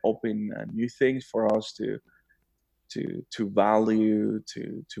has been opening new things for us to value,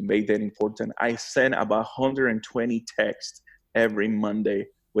 to make that important. I send about 120 texts every Monday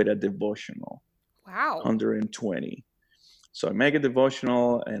with a devotional. Wow. 120. So I make a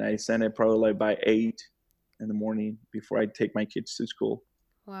devotional and I send it probably like by 8 in the morning before I take my kids to school.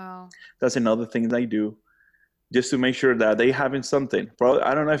 Wow. That's another thing that I do, just to make sure that they having something. Probably,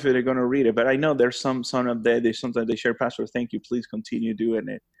 I don't know if they're going to read it, but I know there's some of that they sometimes they share, Pastor, thank you, please continue doing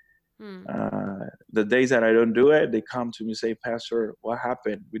it. The days that I don't do it, they come to me and say, Pastor, what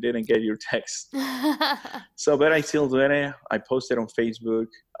happened? We didn't get your text. So, but I still do it. I post it on Facebook.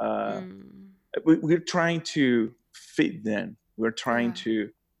 We're trying to fit them. We're trying to,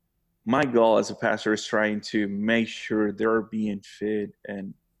 my goal as a pastor is trying to make sure they're being fed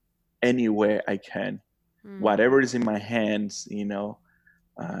in any way I can. Whatever is in my hands,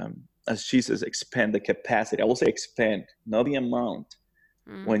 as Jesus expand the capacity. I will say expand, not the amount.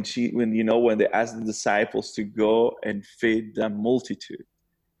 When they asked the disciples to go and feed the multitude,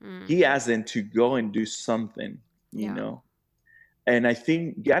 he asked them to go and do something, and I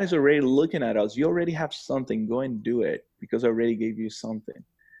think God is already looking at us. You already have something, go and do it, because I already gave you something.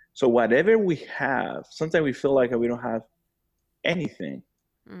 So whatever we have, sometimes we feel like we don't have anything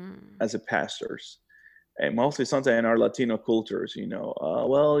as a pastors. And mostly sometimes in our Latino cultures,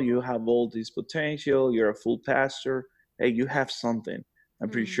 well, you have all this potential, you're a full pastor, hey, you have something. I'm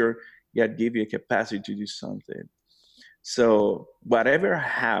pretty sure God gave you a capacity to do something. So whatever I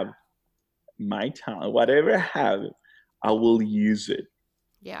have, my talent, whatever I have, I will use it.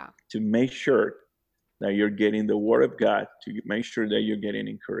 Yeah. To make sure that you're getting the word of God, to make sure that you're getting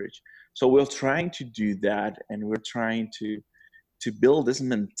encouraged. So we're trying to do that, and we're trying to build this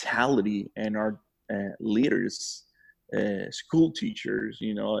mentality in our leaders, school teachers,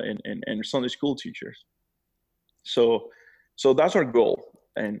 and Sunday school teachers. So that's our goal,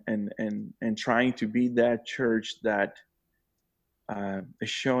 and trying to be that church that is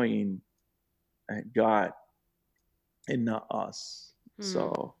showing God and not us.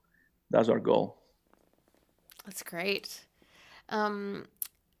 So that's our goal. That's great.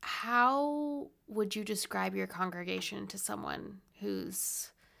 How would you describe your congregation to someone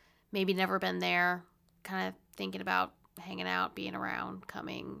who's maybe never been there, kind of thinking about hanging out, being around,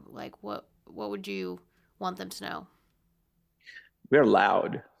 coming? Like, what would you want them to know? We're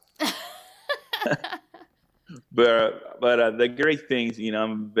loud. But the great things,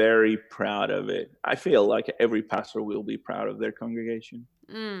 I'm very proud of it. I feel like every pastor will be proud of their congregation.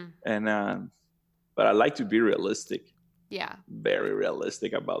 And but I like to be realistic. Yeah. Very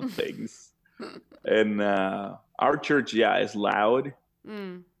realistic about things. And our church, is loud.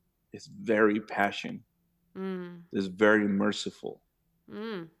 It's very passionate. It's very merciful.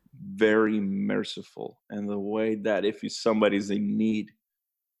 Very merciful. And the way that if somebody's in need,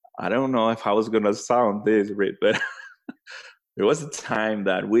 I don't know if I was going to sound this, but there was a time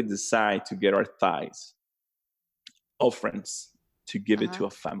that we decided to get our tithes, offerings, to give it to a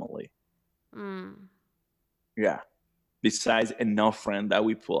family. Yeah. Besides an offering that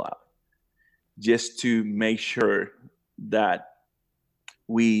we pull out, just to make sure that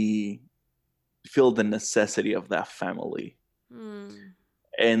we feel the necessity of that family.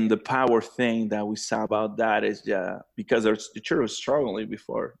 And the power thing that we saw about that is because the church was struggling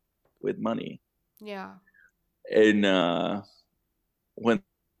before with money. Yeah. And when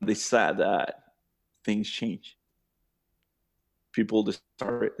they said that, things change. People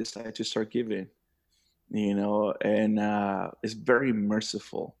decide to start giving, and it's very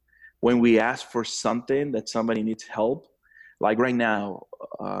merciful. When we ask for something that somebody needs help, like right now,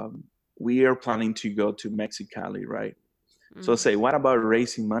 we are planning to go to Mexicali, right? So say, what about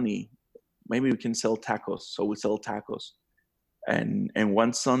raising money? Maybe we can sell tacos. So we sell tacos. And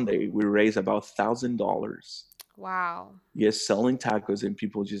one Sunday, we raised about $1,000. Wow. Yes, selling tacos and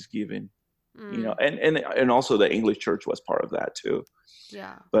people just giving. And also the English church was part of that too.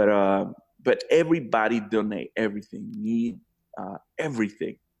 Yeah. But everybody donate everything, need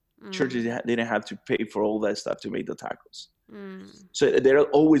everything. Churches didn't have to pay for all that stuff to make the tacos. So they're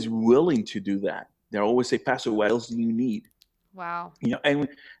always willing to do that. They always say, Pastor, what else do you need? Wow. And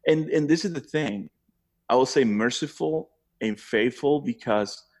this is the thing. I will say merciful and faithful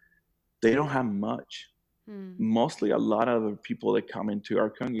because they don't have much. Mostly a lot of people that come into our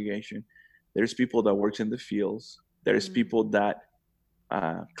congregation, there's people that works in the fields. There's people that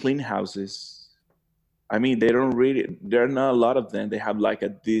clean houses. I mean, there are not a lot of them. They have like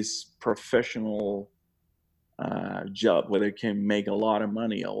this professional job where they can make a lot of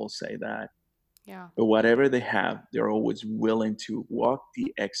money. I will say that. Yeah. But whatever they have, they're always willing to walk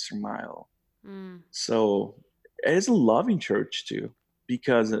the extra mile Mm. So it is a loving church too,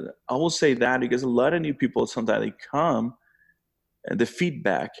 because I will say that because a lot of new people sometimes they come and the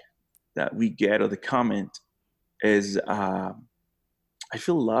feedback that we get or the comment is, I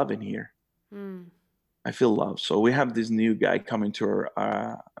feel love in here. Mm. I feel love. So we have this new guy coming to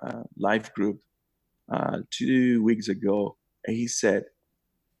our life group 2 weeks ago, and he said,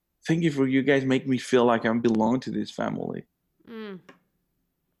 "Thank you for you guys make me feel like I belong to this family." Mm.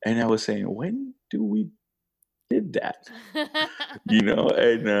 And I was saying, when do we did that? And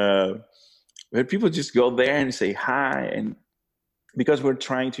when people just go there and say hi, and because we're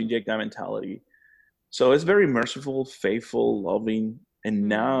trying to inject that mentality. So it's very merciful, faithful, loving, and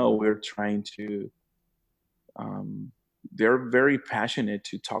now Mm. we're trying to. Um, they're very passionate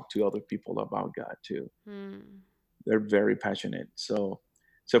to talk to other people about God too. Mm. They're very passionate. So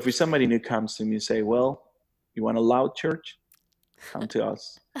if somebody new comes to me and say, "Well, you want a loud church? Come to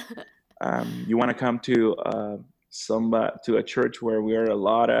us. You want to come to to a church where we are a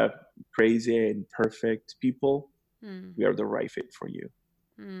lot of crazy and perfect people? Mm. We are the right fit for you.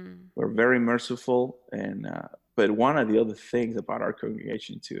 Mm. We're very merciful, and but one of the other things about our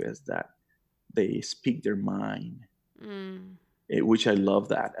congregation too is that they speak their mind, Mm. which I love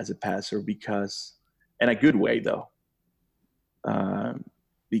that as a pastor because, in a good way though, um,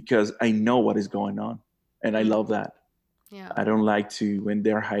 because I know what is going on, and I love Mm. that. Yeah. I don't like to when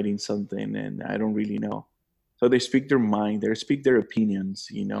they're hiding something and I don't really know. So they speak their mind, they speak their opinions,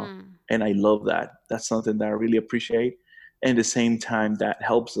 Mm. and I love that. That's something that I really appreciate. And at the same time, that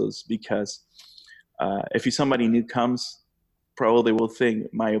helps us because if somebody new comes, probably will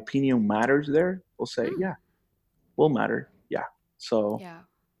think my opinion matters there. We'll say, Mm. yeah, will matter. Yeah. So, Yeah.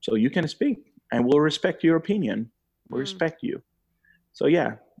 so you can speak and we'll respect your opinion. We'll Mm. respect you. So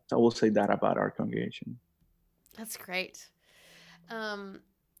yeah, I will say that about our congregation. That's great. Um,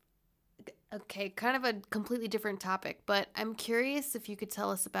 okay, kind of a completely different topic, but I'm curious if you could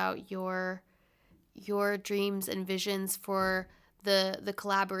tell us about your dreams and visions for the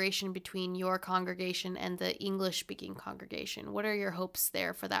collaboration between your congregation and the English speaking congregation. What are your hopes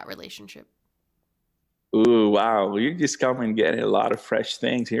there for that relationship? Ooh, wow. You just come and get a lot of fresh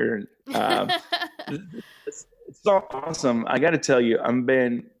things here. It's so awesome. I got to tell you, I'm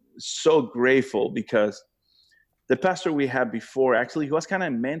been so grateful because the pastor we had before, actually, he was kind of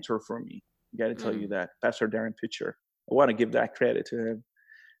a mentor for me. I got to tell you Mm. that, Pastor Darren Pitcher. I want to give that credit to him.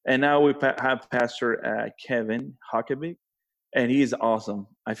 And now we have Pastor Kevin Huckabee, and he is awesome.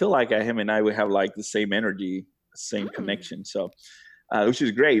 I feel like him and I, we have like the same energy, same Mm. connection. So, which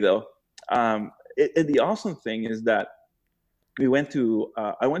is great though. The awesome thing is that I went to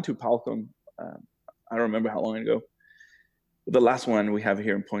Palcom. I don't remember how long ago. The last one we have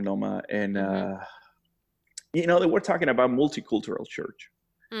here in Point Loma, and Mm-hmm. we're talking about multicultural church,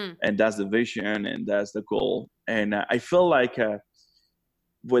 Mm. and that's the vision and that's the goal. And I feel like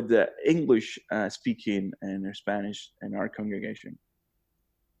with the English speaking and Spanish in our congregation,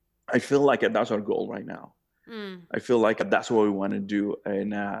 I feel like that's our goal right now. Mm. I feel like that's what we want to do,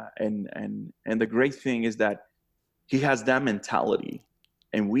 and the great thing is that he has that mentality,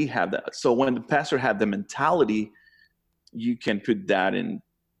 and we have that. So when the pastor had the mentality, you can put that in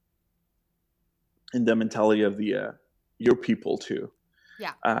the mentality of the your people too.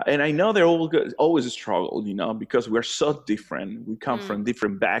 Yeah. And I know they're always a struggle, because we're so different. We come Mm. from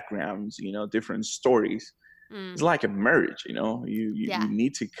different backgrounds, different stories. It's Mm. like a marriage. You Yeah.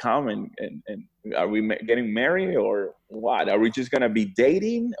 need to come and are we getting married or what? Are we just gonna be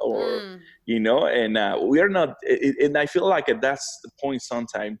dating or Mm. and we are not. And I feel like that's the point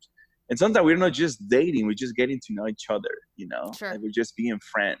sometimes. And sometimes we're not just dating; we're just getting to know each other, Sure. and we're just being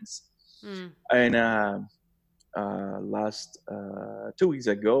friends. Mm. And last 2 weeks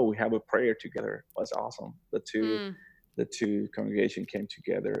ago, we have a prayer together. It was awesome. Mm. The two congregation came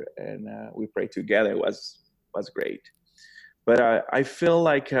together and we prayed together. It was great. But I feel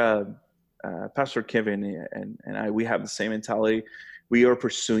like Pastor Kevin and I, we have the same mentality. We are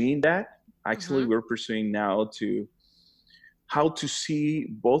pursuing that. Actually, Mm-hmm. we're pursuing now to how to see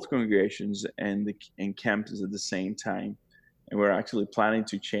both congregations and campus at the same time. And we're actually planning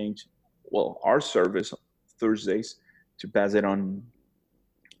to change, well, our service Thursdays to pass it on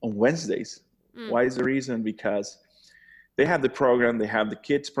Wednesdays. Mm. Why is the reason? Because they have the program, they have the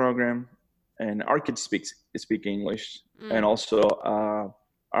kids program, and our kids speak English, and Mm. also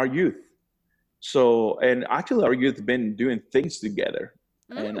our youth. So, and actually, our youth have been doing things together,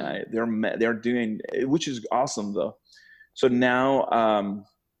 and Mm. they're doing, which is awesome though. So now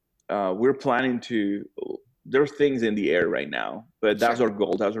we're planning to. There are things in the air right now, but that's Sure. our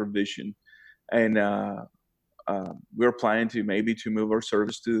goal. That's our vision, and we're planning to maybe to move our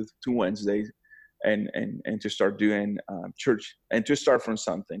service to Wednesdays, and to start doing church and to start from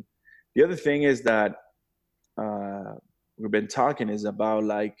something. The other thing is that we've been talking is about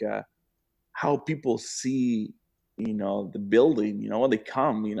like how people see, the building, when they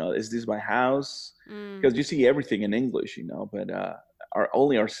come, is this my house? Because you see everything in English, but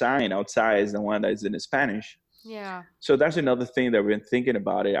our sign outside is the one that is in Spanish. Yeah. So that's another thing that we've been thinking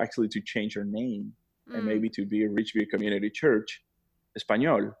about it, actually, to change our name and maybe to be a Richview Community Church,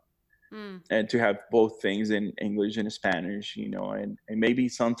 Espanol, and to have both things in English and Spanish, and maybe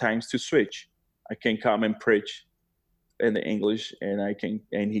sometimes to switch. I can come and preach in the English, and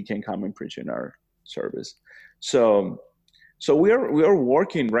he can come and preach in our service. So we are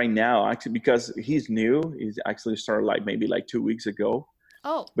working right now, actually, because he's new. He's actually started maybe 2 weeks ago.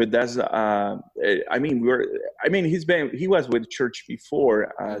 Oh. But that's he was with church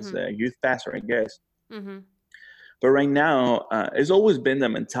before as a youth pastor, I guess. But right now, it's always been the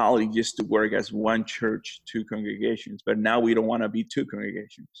mentality just to work as one church, two congregations. But now we don't want to be two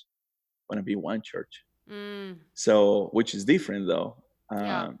congregations. We want to be one church. So, which is different though.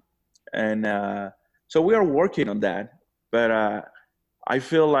 And so we are working on that. But I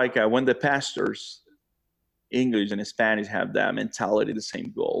feel like when the pastors, English and Spanish, have that mentality, the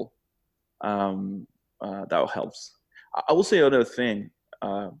same goal, that helps. I will say another thing.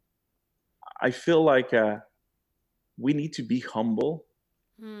 I feel like we need to be humble,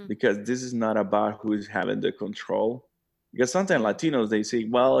 because this is not about who is having the control. Because sometimes Latinos, they say,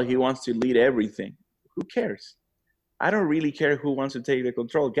 well, he wants to lead everything. Who cares? I don't really care who wants to take the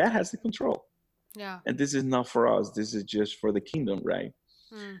control. God has the control. Yeah. And this is not for us. This is just for the kingdom, right?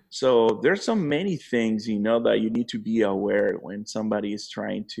 So there's so many things, that you need to be aware when somebody is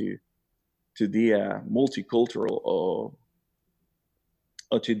trying to be a multicultural or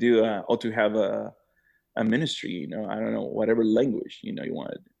to do or to have a ministry. I don't know, whatever language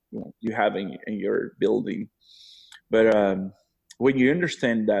you have in your building. But when you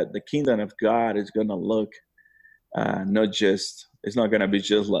understand that the kingdom of God is going to look it's not going to be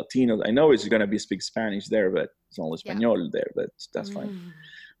just Latinos. I know it's going to be speak Spanish there, but it's only Espanol there, but that's fine.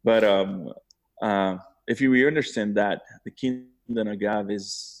 But if you understand that the kingdom of God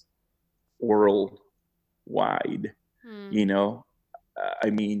is worldwide,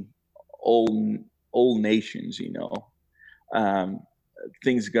 all nations,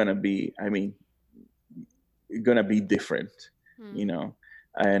 things gonna be, gonna be different,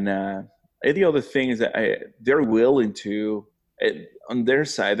 and the other thing is that they're willing to, on their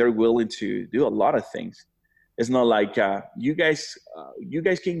side, they're willing to do a lot of things. It's not like you guys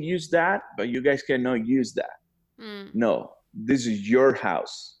can use that, but you guys cannot use that. No, this is your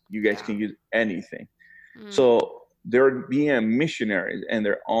house. You guys can use anything. So they're being missionaries in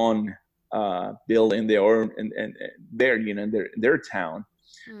their own building, and their town.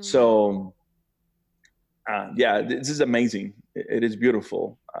 So this is amazing. It is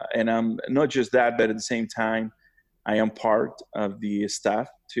beautiful, and I'm not just that, but at the same time, I am part of the staff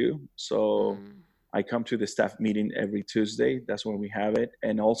too. So I come to the staff meeting every Tuesday. That's when we have it,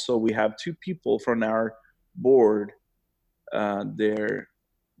 and also we have two people from our board.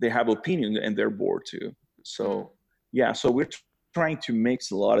 They have opinion in their board too. So so we're trying to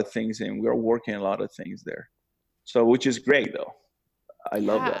mix a lot of things, and we're working a lot of things there. So, which is great though. I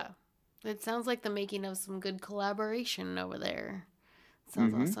love that. It sounds like the making of some good collaboration over there.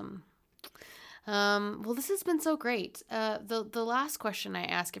 Sounds awesome. Well, this has been so great. The last question I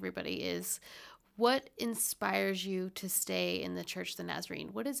ask everybody is, what inspires you to stay in the Church of the Nazarene?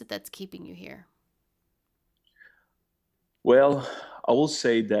 What is it that's keeping you here? Well, I will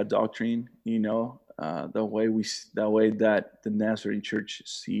say that doctrine, the way that the Nazarene Church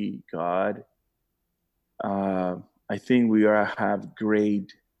see God. I think we have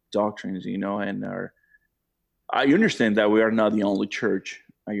great doctrines, and I understand that we are not the only church.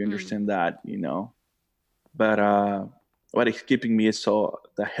 I understand that, but what is keeping me is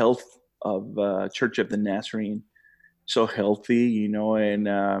the health of Church of the Nazarene, so healthy,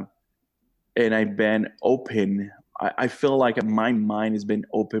 and I've been open. I feel like my mind has been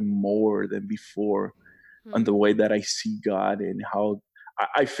open more than before on the way that I see God and how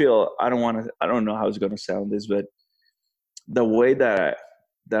I feel. I don't know how it's going to sound this, but the way that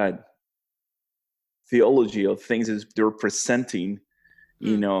theology of things is they're presenting,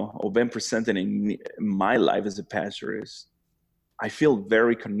 or been presented in my life as a pastor, is I feel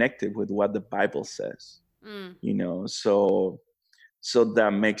very connected with what the Bible says, so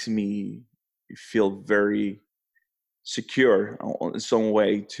that makes me feel very secure in some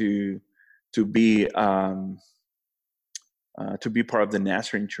way to be part of the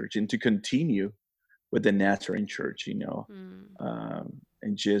Nazarene Church and to continue with the Nazarene Church, Mm.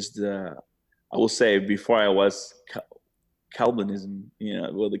 and just I will say before I was Calvinism,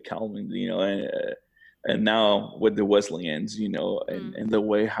 with the Calvin, and now with the Wesleyans, and the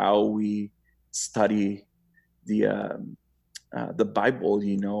way how we study the Bible,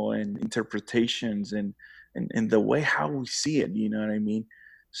 and interpretations and the way how we see it, you know what I mean?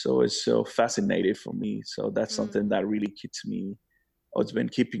 So it's so fascinating for me. So that's something that really keeps me, or it's been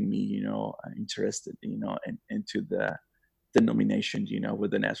keeping me, interested, and into the denomination,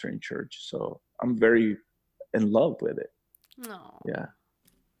 with the Nazarene Church. So I'm very in love with it. No. Yeah.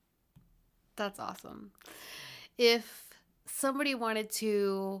 That's awesome. If somebody wanted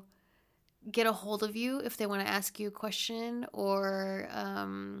to get a hold of you, if they want to ask you a question or,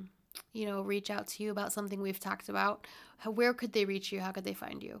 reach out to you about something we've talked about, where could they reach you? How could they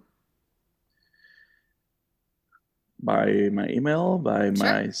find you? By my email, by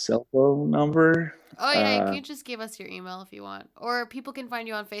my cell phone number. Oh, yeah, you can just give us your email if you want. Or people can find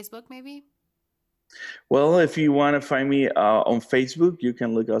you on Facebook, maybe? Well, if you want to find me on Facebook, you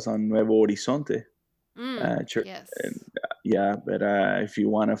can look us on Nuevo Horizonte. Church. Yes. Yeah, but if you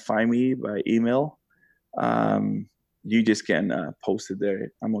want to find me by email, you just can post it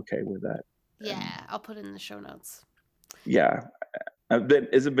there. I'm okay with that. Yeah, I'll put it in the show notes. Yeah,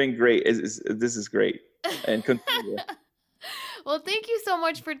 it's been great. This is great. And continue. Well, thank you so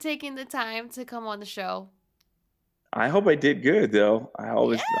much for taking the time to come on the show. I hope I did good, though.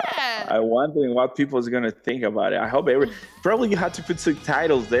 I wondering what people is gonna think about it. I hope probably you had to put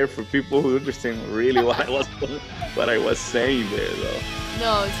subtitles there for people who understand really what I was saying there, though.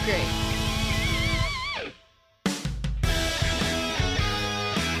 No, it's great.